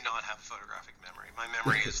not have photographic memory. My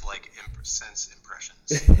memory is sense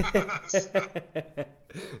impressions.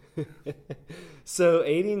 So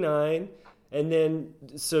 89, and then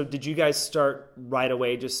did you guys start right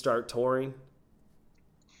away? Just start touring?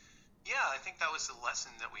 Yeah, I think that was the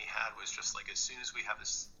lesson that we had, was just as soon as we have a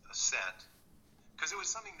set, because it was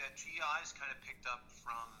something that GIs kind of picked up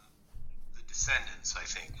from the Descendants, I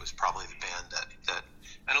think, was probably the band that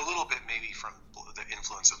and a little bit maybe from the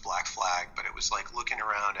influence of Black Flag, but it was looking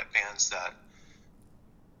around at bands that,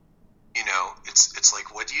 it's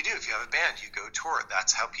like, what do you do if you have a band? You go tour.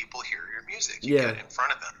 That's how people hear your music. You get in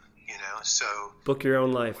front of them, so book your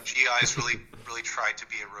own life. GIs really tried to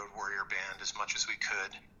be a road warrior band as much as we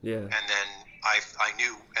could. Yeah. And then I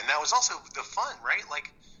knew, and that was also the fun, right?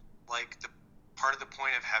 Like the part of the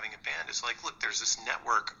point of having a band is look, there's this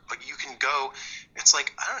network, you can go, it's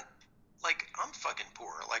like, I'm fucking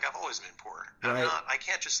poor. Like, I've always been poor. Right. I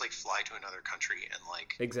can't just, like, fly to another country and,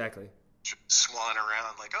 like, exactly swan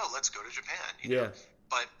around, like, oh, let's go to Japan, you know?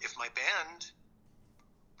 But if my band,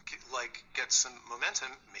 like, gets some momentum,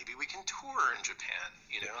 maybe we can tour in Japan,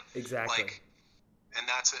 you know? Exactly. Like, and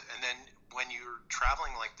that's it. And then when you're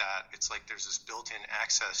traveling like that, it's like there's this built-in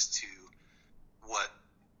access to what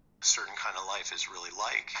a certain kind of life is really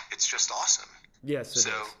like. It's just awesome. Yes.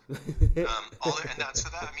 So, and that's a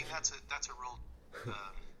real,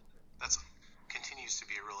 that's continues to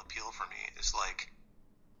be a real appeal for me. Is like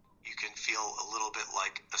you can feel a little bit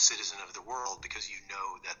like a citizen of the world because you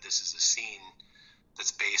know that this is a scene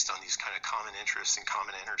that's based on these kind of common interests and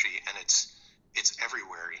common energy, and it's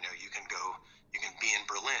everywhere. You know, you can be in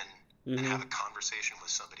Berlin and have a conversation with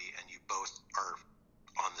somebody, and you both are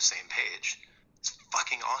on the same page. It's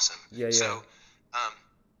fucking awesome. Yeah. So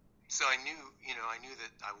I knew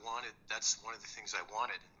that I wanted. That's one of the things I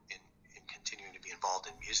wanted in continuing to be involved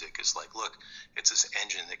in music. Is like, look, it's this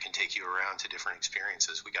engine that can take you around to different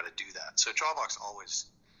experiences. We got to do that. So Jawbox always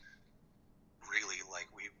really, like,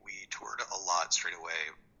 we toured a lot straight away,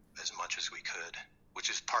 as much as we could, which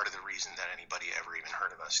is part of the reason that anybody ever even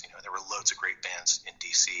heard of us. You know, there were loads of great bands in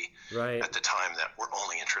DC at the time that were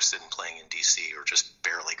only interested in playing in DC or just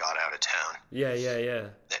barely got out of town. Yeah.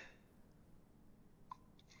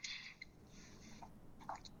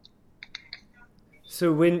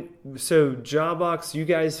 So Jawbox, you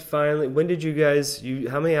guys finally,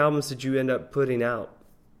 how many albums did you end up putting out?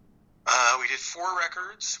 We did 4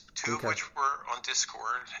 records, 2 of which were on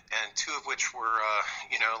Discord, and 2 of which were,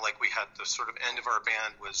 like we had the sort of end of our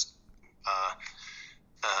band was,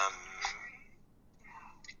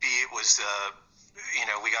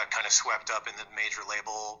 we got kind of swept up in the major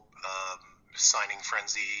label signing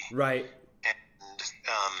frenzy. Right. And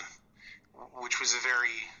which was a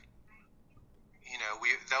very,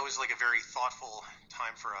 that was like a very thoughtful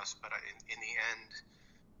time for us, but in the end,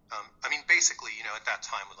 basically, at that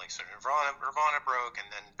time with like sort of Nirvana broke,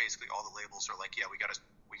 and then basically all the labels are like, yeah, we gotta,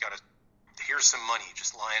 here's some money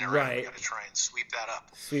just lying around. Right. We gotta try and sweep that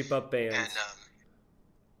up. Sweep up bands.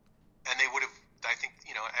 And they would have, I think,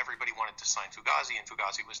 everybody wanted to sign Fugazi, and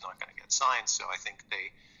Fugazi was not going to get signed. So I think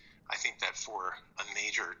that for a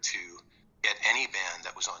major to get any band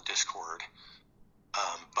that was on Discord,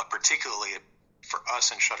 but particularly for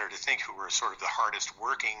us and Shudder to Think, who were sort of the hardest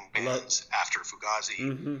working bands after Fugazi,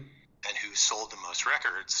 and who sold the most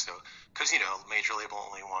records. So, because major label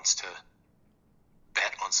only wants to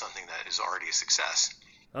bet on something that is already a success.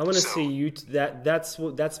 I want to see you. That's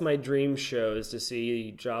my dream show, is to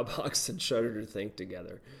see Jawbox and Shudder to Think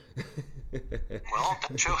together. Well,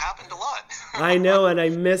 that show happened a lot. I know, and I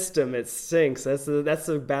missed them. It stinks. That's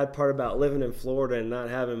the bad part about living in Florida and not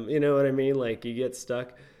having. You know what I mean? Like, you get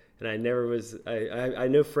stuck. And I never was. I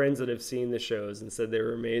know friends that have seen the shows and said they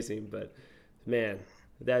were amazing, but man,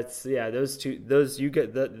 those two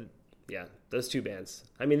bands.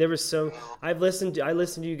 I mean, there was so. I listened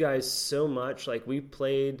to you guys so much. Like, we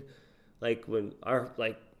played, like, when I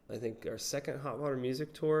think our second Hot Water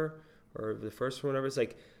Music tour, or the first one, whatever. It's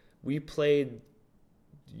like we played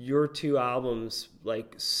your 2 albums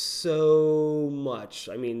like so much.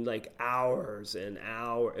 I mean, like hours and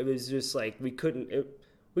hours. It was just like we couldn't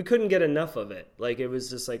get enough of it. Like, it was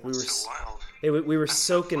just like we were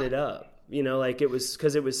soaking it up, like it was,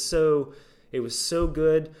 because it was so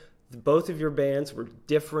good. Both of your bands were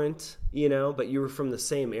different, but you were from the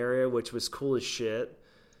same area, which was cool as shit.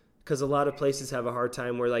 Because a lot of places have a hard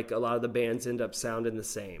time where, like, a lot of the bands end up sounding the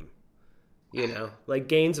same, like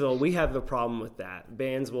Gainesville, we have a problem with that. A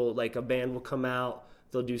band will come out,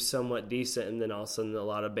 they'll do somewhat decent, and then all of a sudden a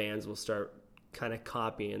lot of bands will start kind of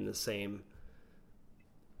copying the same.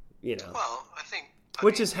 Well, I think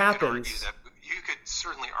happens. You could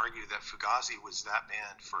certainly argue that Fugazi was that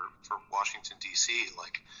band for Washington D.C.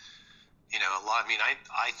 Like, a lot. I mean, I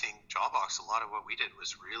think Jawbox, a lot of what we did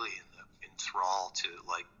was really enthralled to,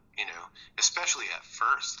 like, especially at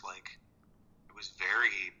first, like, it was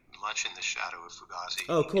very much in the shadow of Fugazi.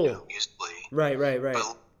 Oh, cool. Musically. Right. But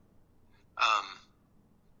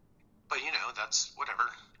that's whatever.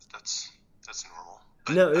 That's normal.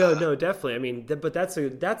 But, no, definitely. I mean, but that's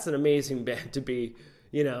an amazing band to be.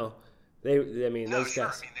 Those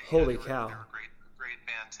guys. Holy cow! They're a great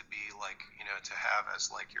band to be, like, to have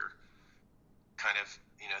as, like, your kind of,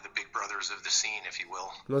 the big brothers of the scene, if you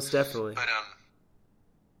will. Most definitely.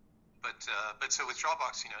 But so with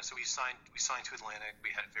Jawbox, so we signed to Atlantic. We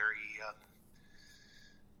had very,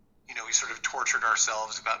 we sort of tortured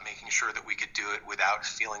ourselves about making sure that we could do it without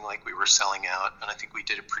feeling like we were selling out. And I think we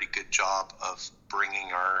did a pretty good job of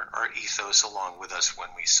bringing our ethos along with us when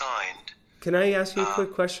we signed. Can I ask you a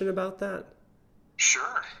quick question about that?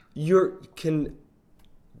 Sure.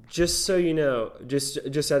 Just so you know,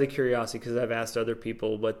 just out of curiosity, because I've asked other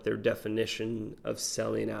people what their definition of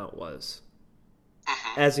selling out was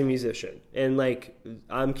as a musician, and like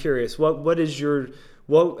I'm curious, what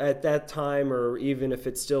at that time, or even if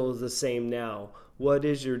it's still the same now, what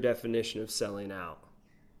is your definition of selling out?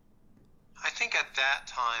 I think at that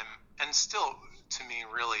time, and still to me,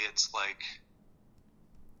 really, it's like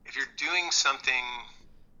if you're doing something.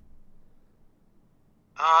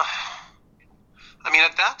 I mean,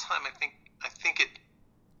 at that time, I think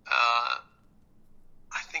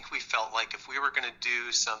we felt like if we were going to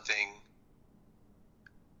do something,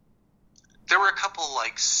 there were a couple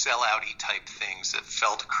like sellout-y type things that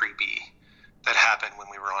felt creepy that happened when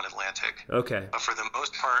we were on Atlantic. Okay. But for the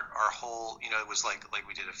most part, our whole, it was like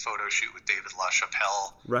we did a photo shoot with David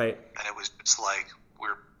LaChapelle. Right. And it was just like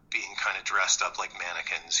we're being kind of dressed up like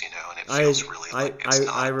mannequins, and it feels really like it's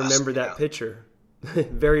not I remember that picture.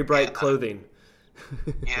 Very bright clothing.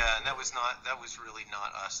 Yeah, and that was really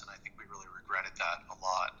not us, and I think we really regretted that a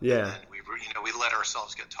lot. Yeah. And we let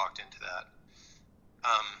ourselves get talked into that.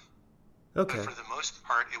 Okay. But for the most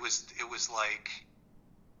part, it was like,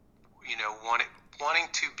 wanting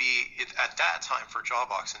to be at that time for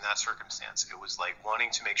Jawbox in that circumstance, it was like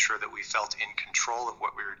wanting to make sure that we felt in control of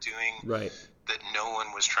what we were doing. Right. That no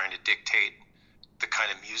one was trying to dictate the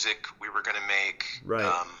kind of music we were going to make, right.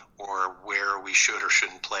 Or where we should or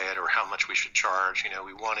shouldn't play it, or how much we should charge.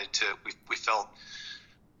 We felt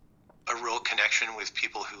a real connection with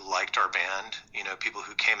people who liked our band, people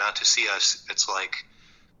who came out to see us. It's like,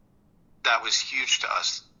 that was huge to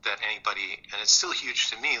us that anybody, and it's still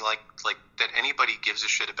huge to me, like that anybody gives a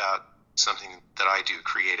shit about something that I do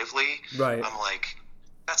creatively. Right. I'm like,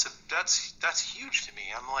 that's huge to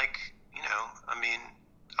me. I'm like,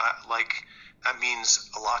 that means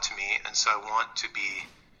a lot to me, and so I want to be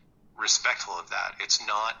respectful of that. It's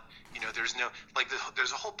not, there's a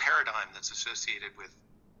whole paradigm that's associated with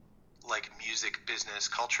like music business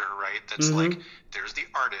culture, right? That's like there's the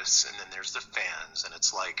artists and then there's the fans, and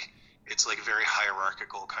it's like a very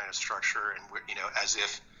hierarchical kind of structure, and as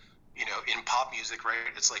if in pop music, right?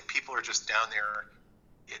 It's like people are just down there,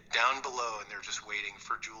 down below, and they're just waiting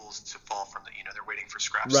for jewels to fall from they're waiting for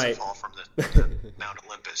scraps to fall from the Mount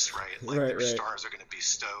Olympus, right? Like their stars are going to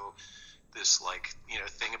bestow this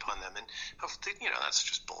thing upon them, and that's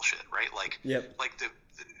just bullshit, right? Like, like the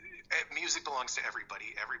music belongs to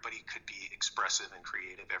everybody. Everybody could be expressive and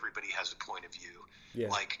creative. Everybody has a point of view. Yeah.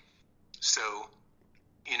 So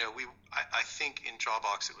I think in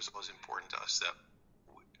Jawbox it was important to us that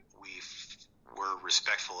we were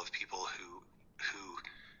respectful of people who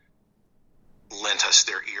lent us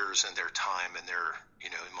their ears and their time and their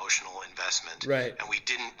emotional investment. Right. And we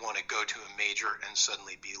didn't want to go to a major and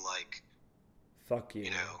suddenly be like, fuck you.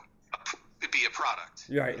 Be a product.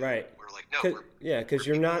 Right. We're like, no. Because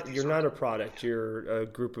you're not a product. You're a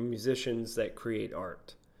group of musicians that create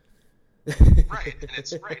art. Right, and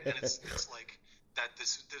it's like that.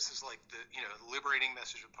 This is like the liberating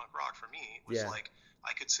message of punk rock for me was like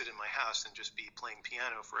I could sit in my house and just be playing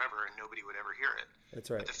piano forever and nobody would ever hear it. That's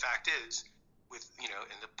right. But the fact is, with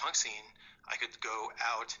in the punk scene, I could go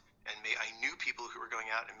out and I knew people who were going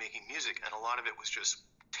out and making music, and a lot of it was just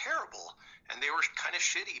terrible, and they were kind of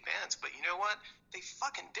shitty bands. But you know what? They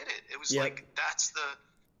fucking did it. It was like that's the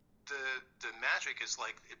magic is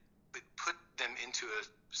like it put them into a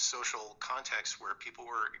social context where people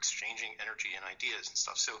were exchanging energy and ideas and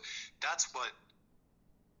stuff. So that's what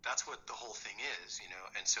the whole thing is,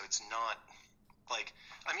 and so it's not like,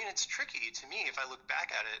 it's tricky to me. If I look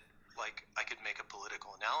back at it, like I could make a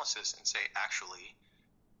political analysis and say, actually,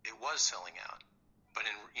 it was selling out, but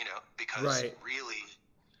because really,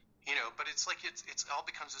 but it's like, it's all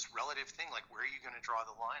becomes this relative thing. Like, where are you going to draw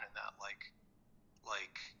the line in that? Like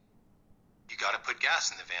you got to put gas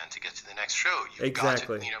in the van to get to the next show. You've got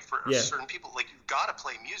to, for certain people, like you've got to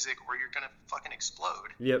play music or you're going to fucking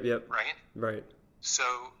explode. Yep. Right. So,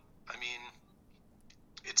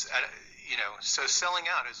 it's so selling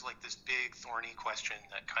out is like this big thorny question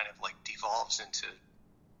that kind of like devolves into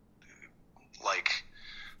like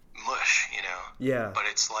mush, Yeah. But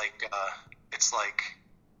it's like,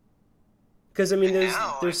 because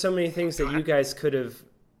there's so many things that you guys could have.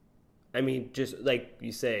 Just like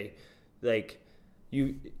you say, like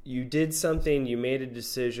you did something, you made a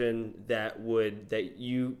decision that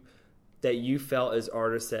you felt as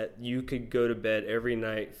artists that you could go to bed every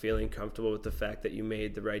night feeling comfortable with the fact that you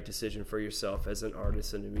made the right decision for yourself as an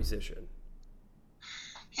artist and a musician.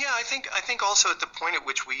 Yeah, I think also at the point at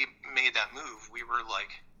which we made that move, we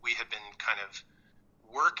had been kind of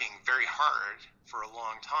working very hard for a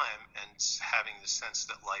long time and having the sense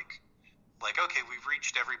that like, okay, we've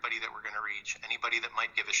reached everybody that we're going to reach. Anybody that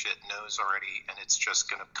might give a shit knows already, and it's just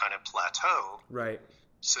going to kind of plateau. Right.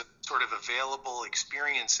 So sort of available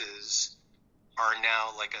experiences are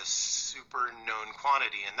now like a super known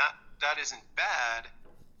quantity, and that isn't bad,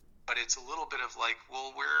 but it's a little bit of like,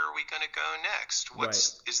 well, where are we going to go next?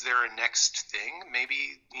 Is there a next thing?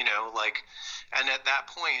 Maybe, you know, like, and at that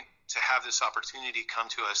point, to have this opportunity come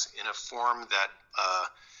to us in a form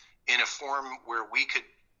where we could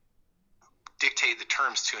dictate the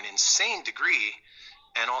terms to an insane degree,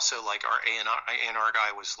 and also like our A&R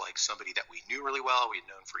guy was like somebody that we knew really well. We had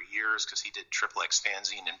known for years because he did XXX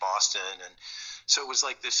fanzine in Boston, and so it was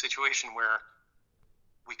like this situation where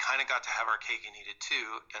we kind of got to have our cake and eat it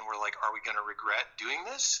too, and we're like, are we going to regret doing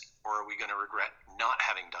this, or are we going to regret not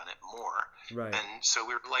having done it more? Right. And so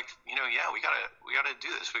we were like, you know, yeah, we gotta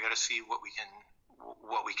do this. We gotta see what we can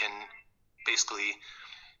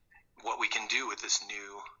do with this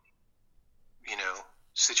new, you know,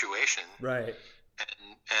 situation. Right.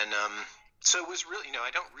 And so it was really, you know,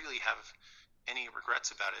 I don't really have any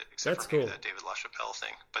regrets about it, except That's for maybe cool. that David LaChapelle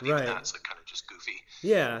thing. But even that's like kind of just goofy.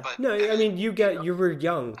 Yeah. But, no, I mean, you were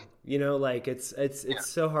young, you know, like it's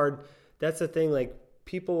so hard. That's the thing. Like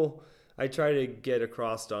people, I try to get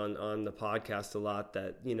across on the podcast a lot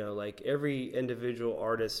that, you know, like every individual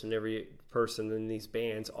artist and every person in these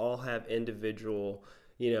bands all have individual,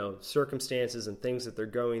 you know, circumstances and things that they're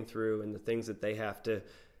going through and the things that they have to,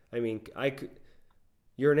 I mean,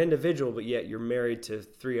 you're an individual, but yet you're married to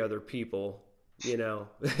 3 other people, you know,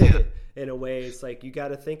 in a way. It's like, you got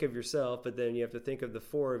to think of yourself, but then you have to think of the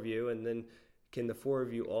 4 of you, and then can the 4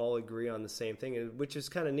 of you all agree on the same thing? And which is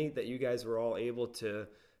kind of neat that you guys were all able to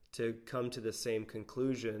come to the same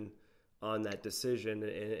conclusion on that decision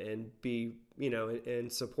and be, you know,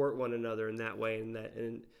 and support one another in that way. And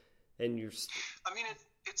you're, I mean,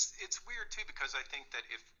 it's weird too, because I think that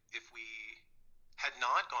if we had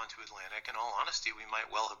not gone to Atlantic, in all honesty, we might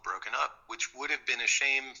well have broken up, which would have been a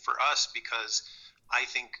shame for us, because I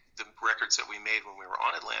think the records that we made when we were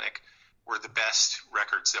on Atlantic were the best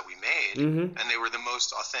records that we made, and they were the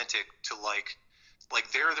most authentic to like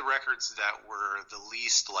they're the records that were the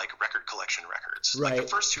least like record collection records. Right. Like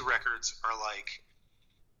the first 2 records are like,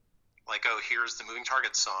 oh, here's the Moving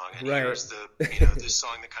Targets song, and here's the, you know, this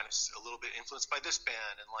song that kind of a little bit influenced by this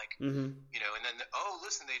band, and like, you know, and then, oh,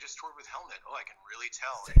 listen, they just toured with Helmet. Oh, I can really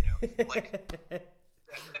tell, you know, like,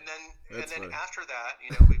 and then after that,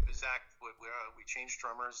 you know, we changed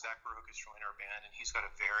drummers. Zach Baruch has joined our band, and he's got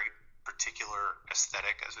a very particular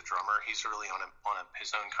aesthetic as a drummer. He's really on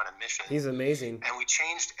his own kind of mission. He's amazing. And we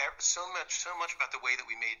changed so much about the way that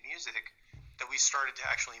we made music, that we started to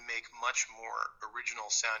actually make much more original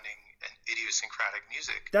sounding and idiosyncratic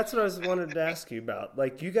music. That's what I wanted to ask you about.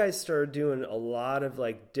 Like, you guys started doing a lot of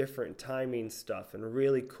like different timing stuff and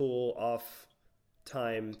really cool off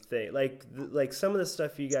time thing. Like some of the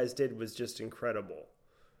stuff you guys did was just incredible.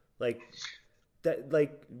 Like that,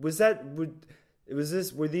 like, were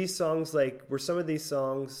these songs like, were some of these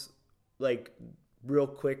songs like real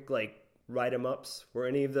quick, like write 'em ups? Were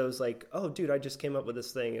any of those like, oh dude, I just came up with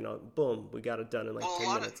this thing and boom, we got it done in like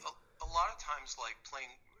 10 minutes? A lot of times, like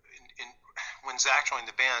playing when Zach joined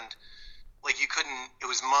the band, like it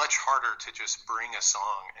was much harder to just bring a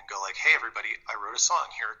song and go like, hey everybody, I wrote a song,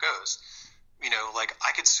 here it goes. You know, like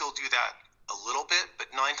I could still do that a little bit,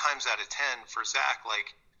 but 9 times out of 10 for Zach,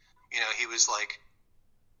 like, you know, he was like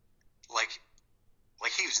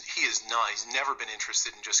he's never been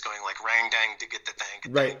interested in just going like rang dang to get the dang,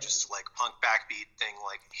 right, just like punk backbeat thing.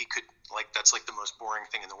 Like he could, like, that's like the most boring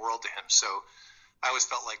thing in the world to him. So I always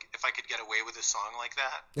felt like if I could get away with a song like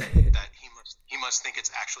that, that he must think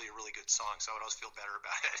it's actually a really good song. So I would always feel better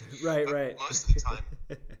about it. Right, but right. Most of the time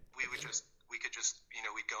we could just, you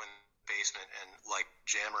know, we'd go in the basement and like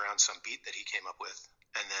jam around some beat that he came up with,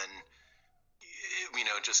 and then, you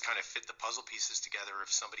know, just kind of fit the puzzle pieces together.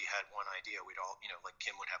 If somebody had one idea, we'd all, you know, like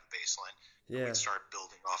Kim would have a bass line, and we'd start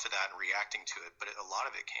building off of that and reacting to it. But a lot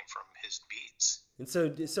of it came from his beats. And so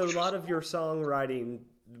a lot of your songwriting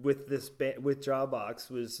with this with Jawbox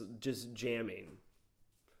was just jamming.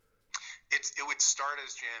 It would start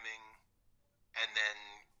as jamming, and then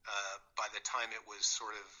by the time it was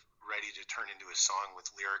sort of ready to turn into a song with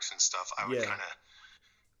lyrics and stuff, I would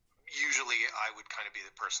usually I would kind of be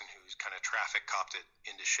the person who's kind of traffic copped it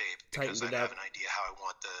into shape, because I'd have an idea how I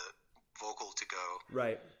want the vocal to go.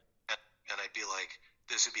 Right. And I'd be like,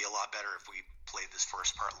 this would be a lot better if we played this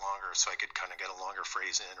first part longer, so I could kind of get a longer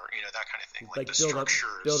phrase in, or, that kind of thing. Like the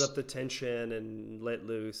structures. Build up the tension and let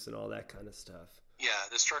loose and all that kind of stuff. Yeah,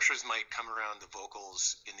 the structures might come around the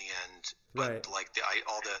vocals in the end, but Right. like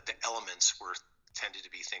all the elements were tended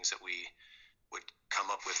to be things that we would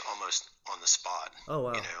come up with almost on the spot. Oh,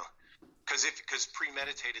 wow. You know, because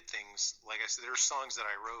premeditated things, like I said, there are songs that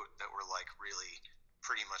I wrote that were like really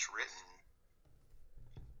pretty much written,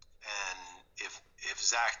 and if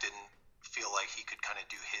Zach didn't feel like he could kind of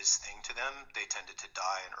do his thing to them, they tended to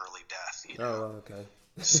die an early death. You know? Oh, okay.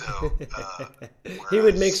 So He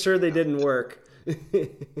would make sure they didn't work.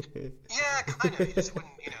 Yeah, kind of. He just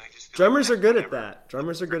wouldn't, you just Drummers like, are good whatever. at that.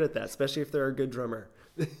 Drummers are good at that, especially if they're a good drummer.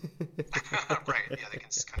 Right? Yeah, they can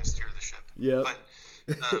kind of steer the ship. Yep.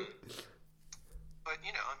 But I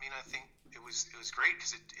mean, I think it was great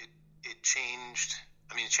because it changed.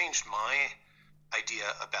 I mean, it changed my idea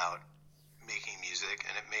about making music,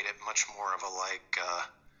 and it made it much more of a like,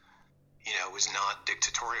 it was not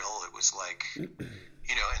dictatorial. It was like,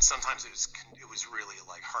 and sometimes it was really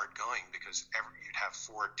like hard going because you'd have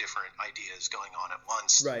 4 different ideas going on at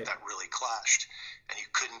once Right. that really clashed, and you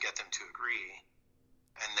couldn't get them to agree.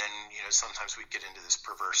 And then, sometimes we'd get into this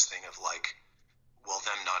perverse thing of like, well,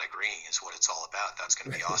 them not agreeing is what it's all about. That's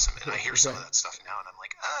going to be awesome. And I hear some of that stuff now, and I'm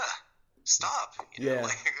like, stop. Yeah.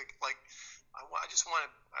 Like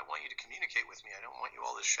I want you to communicate with me. I don't want you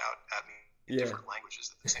all to shout at me in Yeah. different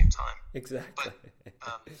languages at the same time. Exactly. But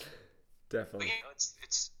Definitely. it's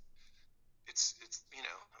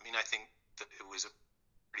I mean, I think that it was a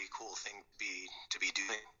pretty cool thing to be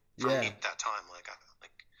doing for Yeah. me at that time.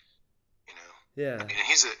 Yeah. I mean,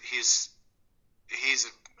 he's an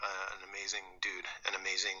amazing dude, an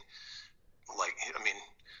amazing,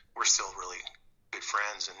 we're still really good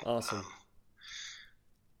friends, and Awesome.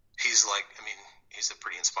 he's he's a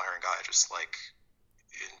pretty inspiring guy, just like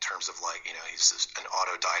in terms of he's an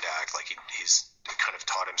autodidact, like he's kind of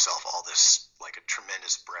taught himself all this, like a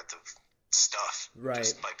tremendous breadth of stuff, Right.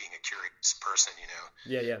 just by being a curious person,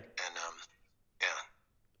 Yeah. and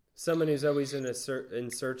Someone who's always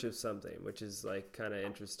in search of something, which is like kind of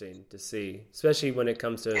interesting to see, especially when it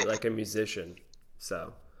comes to like a musician.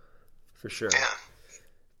 So, for sure. yeah.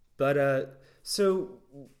 But so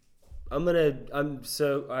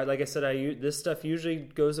like I said, this stuff usually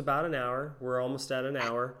goes about an hour. We're almost at an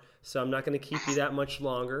hour, so I'm not going to keep you that much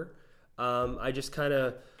longer. I just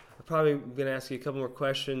I'm probably going to ask you a couple more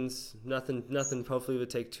questions. Nothing. Hopefully,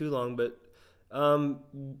 would take too long. But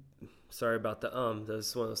sorry about the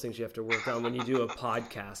That's one of those things you have to work on when you do a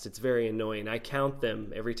podcast. It's very annoying. I count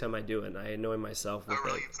them every time I do it, and I annoy myself with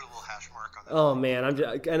really? it. You put a little hash mark on that? Oh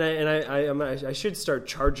man, I should start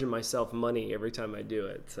charging myself money every time I do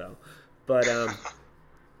it. So, but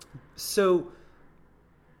so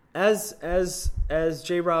as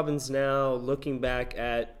J.Robbins now, looking back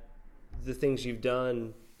at the things you've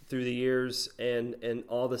done through the years and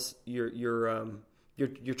all this your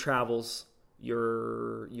travels,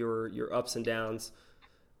 your ups and downs.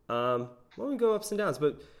 Well, we go ups and downs,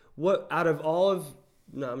 but what out of all of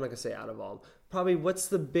no, I'm not gonna say out of all. Probably what's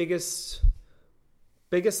the biggest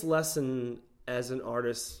lesson as an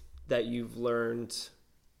artist that you've learned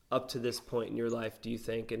up to this point in your life, do you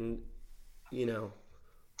think? And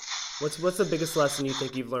what's the biggest lesson you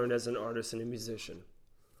think you've learned as an artist and a musician?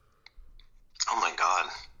 Oh my God,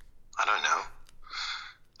 I don't know.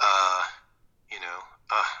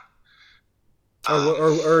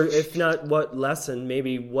 Or if not what lesson,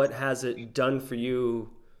 maybe what has it done for you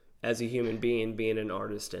as a human being an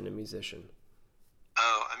artist and a musician?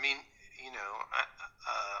 Oh, I mean,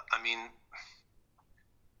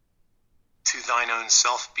 to thine own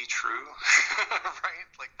self be true, right?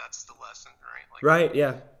 Like that's the lesson, right? Like, Right.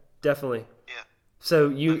 Yeah. Definitely. Yeah. So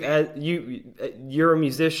you're a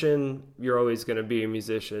musician. You're always going to be a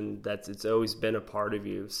musician. It's always been a part of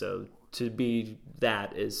you. So to be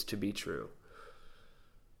that is to be true.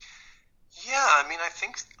 Yeah, I mean, I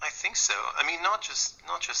think so. I mean, not just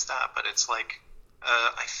that, but it's like,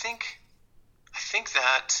 I think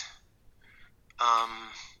that,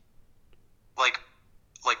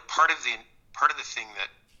 like part of the thing that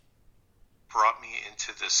brought me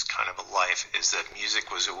into this kind of a life is that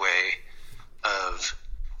music was a way of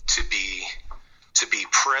to be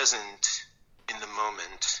present in the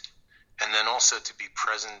moment, and then also to be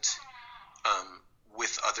present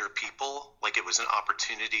with other people. Like it was an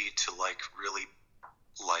opportunity to like really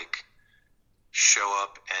like show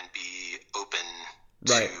up and be open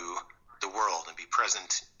Right. to the world and be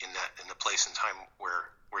present in the place and time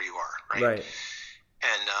where you are, right? Right.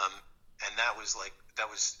 And that was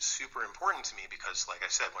super important to me because, like I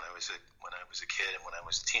said, when I was a kid and when I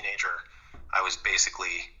was a teenager, I was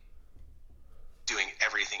basically doing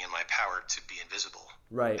everything in my power to be invisible.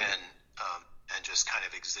 Right. And and just kind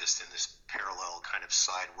of exist in this parallel kind of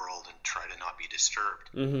side world and try to not be disturbed.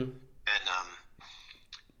 Mm-hmm. And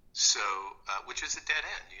so, which is a dead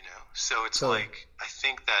end, So it's Totally. like, I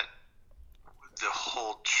think that the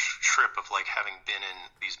whole trip of like having been in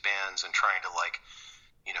these bands and trying to like,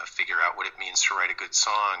 figure out what it means to write a good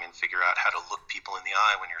song and figure out how to look people in the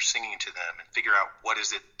eye when you're singing to them and figure out what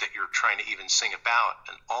is it that you're trying to even sing about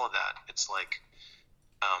and all of that. It's like,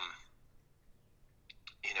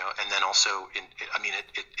 and then also,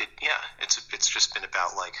 it's just been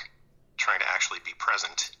about like trying to actually be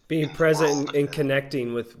present. Being present and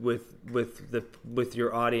connecting with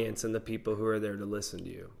your audience and the people who are there to listen to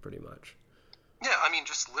you, pretty much. Yeah, I mean,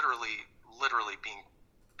 just literally being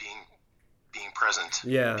present.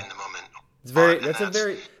 Yeah. In the moment. It's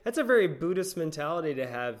that's a very Buddhist mentality to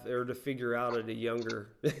have or to figure out at a younger.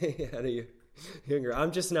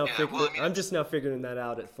 I'm just now figuring that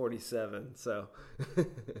out at 47. So.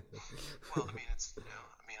 Well, I mean,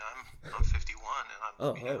 I'm 51, and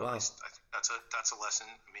wow. I think that's a lesson.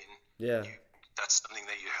 I mean, yeah, that's something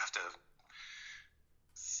that you have to.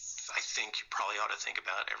 I think you probably ought to think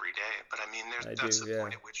about every day. But I mean, that's the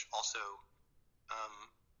point at which also,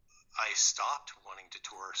 I stopped wanting to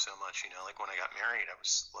tour so much. Like when I got married, I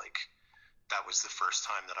was like, that was the first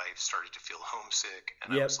time that I started to feel homesick,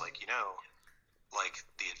 and I was like, like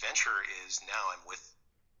the adventure is now I'm with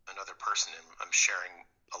another person and I'm sharing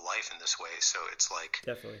a life in this way. So it's like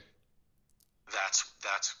definitely that's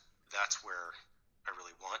where I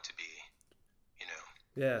really want to be,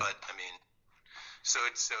 Yeah. But I mean, so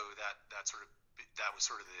that was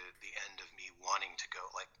sort of the end of me wanting to go.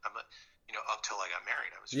 Like up till I got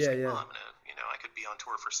married, I was just well, I'm gonna, I could be on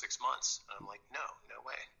tour for 6 months, and I'm like, no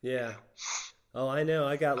way. Yeah. Oh, I know.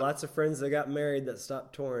 I got lots of friends that got married that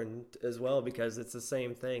stopped touring as well because it's the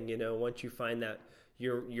same thing. Once you find that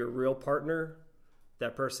your real partner,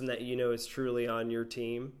 that person that is truly on your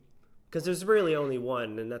team, because there's really only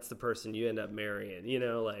one, and that's the person you end up marrying.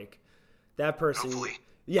 Like that person. Hopefully.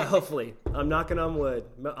 Yeah, hopefully. I'm knocking on wood.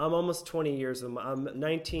 I'm almost 20 years. I'm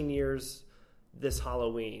 19 years this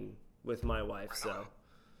Halloween with my wife. So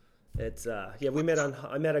it's I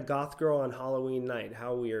met a goth girl on Halloween night.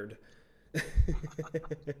 How weird.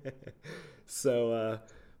 So,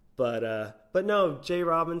 but no,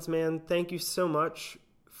 J.Robbins, man, thank you so much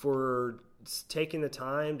for taking the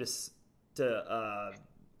time to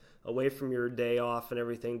away from your day off and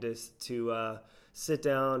everything to sit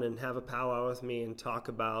down and have a powwow with me and talk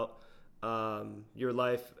about your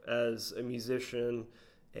life as a musician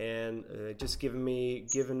and just giving me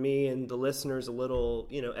and the listeners a little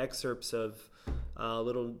excerpts of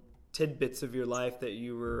little tidbits of your life that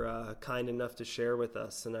you were kind enough to share with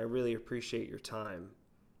us, and I really appreciate your time.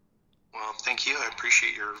 Well, thank you. I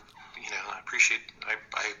appreciate I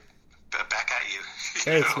back at you.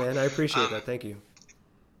 Thanks, man. I appreciate that. Thank you.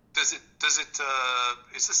 Is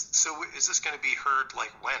this going to be heard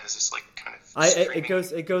like when? Is this like kind of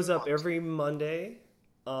it goes up every Monday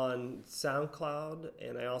on SoundCloud,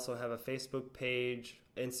 and I also have a Facebook page,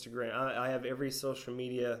 Instagram. I have every social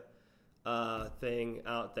media thing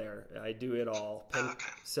out there. I do it all.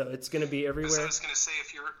 Okay. So it's going to be everywhere. I was going to say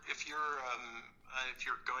if you're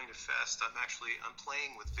going to Fest, I'm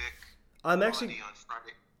playing with Vic. I'm actually on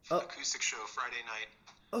Friday, acoustic show Friday night.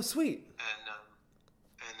 Oh, sweet.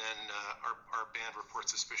 And then our band Report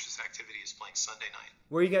Suspicious Activity is playing Sunday night.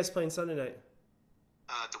 Where are you guys playing Sunday night?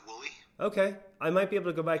 The Woolly. Okay, I might be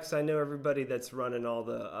able to go back because I know everybody that's running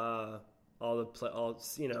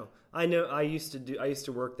I know I used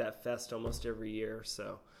to work that fest almost every year,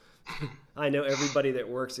 so I know everybody that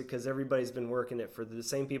works it because everybody's been working it the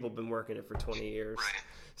same people have been working it for 20 years. Right.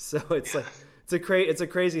 So it's like it's a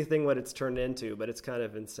crazy thing what it's turned into, but it's kind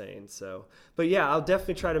of insane. So, but yeah, I'll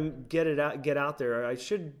definitely try to get out there. I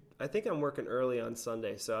think I'm working early on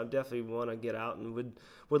Sunday, so I definitely want to get out and would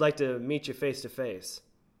like to meet you face to face.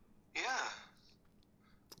 Yeah.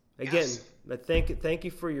 Again, but thank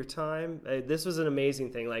you for your time. This was an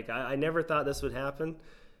amazing thing. Like I never thought this would happen.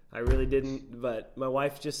 I really didn't. But my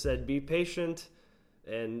wife just said, "Be patient,"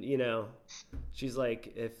 and she's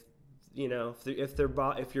like, if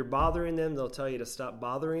you're bothering them, they'll tell you to stop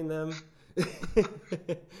bothering them. I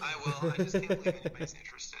will. I just can't believe anybody's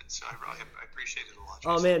interested. So I appreciate it a lot.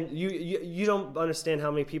 Jason. Oh man, you don't understand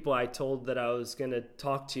how many people I told that I was going to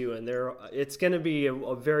talk to you, and it's going to be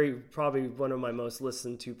a very probably one of my most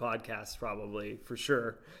listened to podcasts, probably for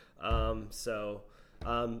sure.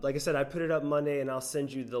 Like I said, I put it up Monday, and I'll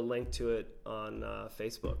send you the link to it on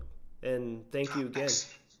Facebook. And thank you again.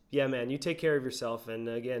 Thanks. Yeah, man, you take care of yourself, and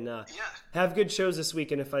again, have good shows this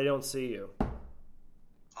weekend if I don't see you.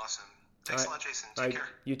 Awesome. Thanks a lot, Jason. Take care.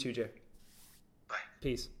 You too, Jay. Bye.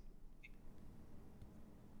 Peace.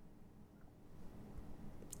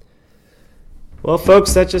 Well,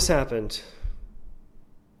 folks, that just happened.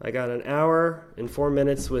 I got an hour and 4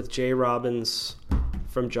 minutes with J.Robbins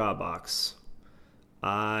from Jawbox.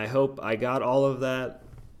 I hope I got all of that.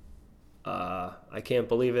 I can't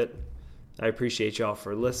believe it. I appreciate y'all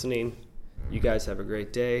for listening. You guys have a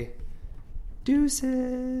great day.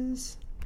 Deuces.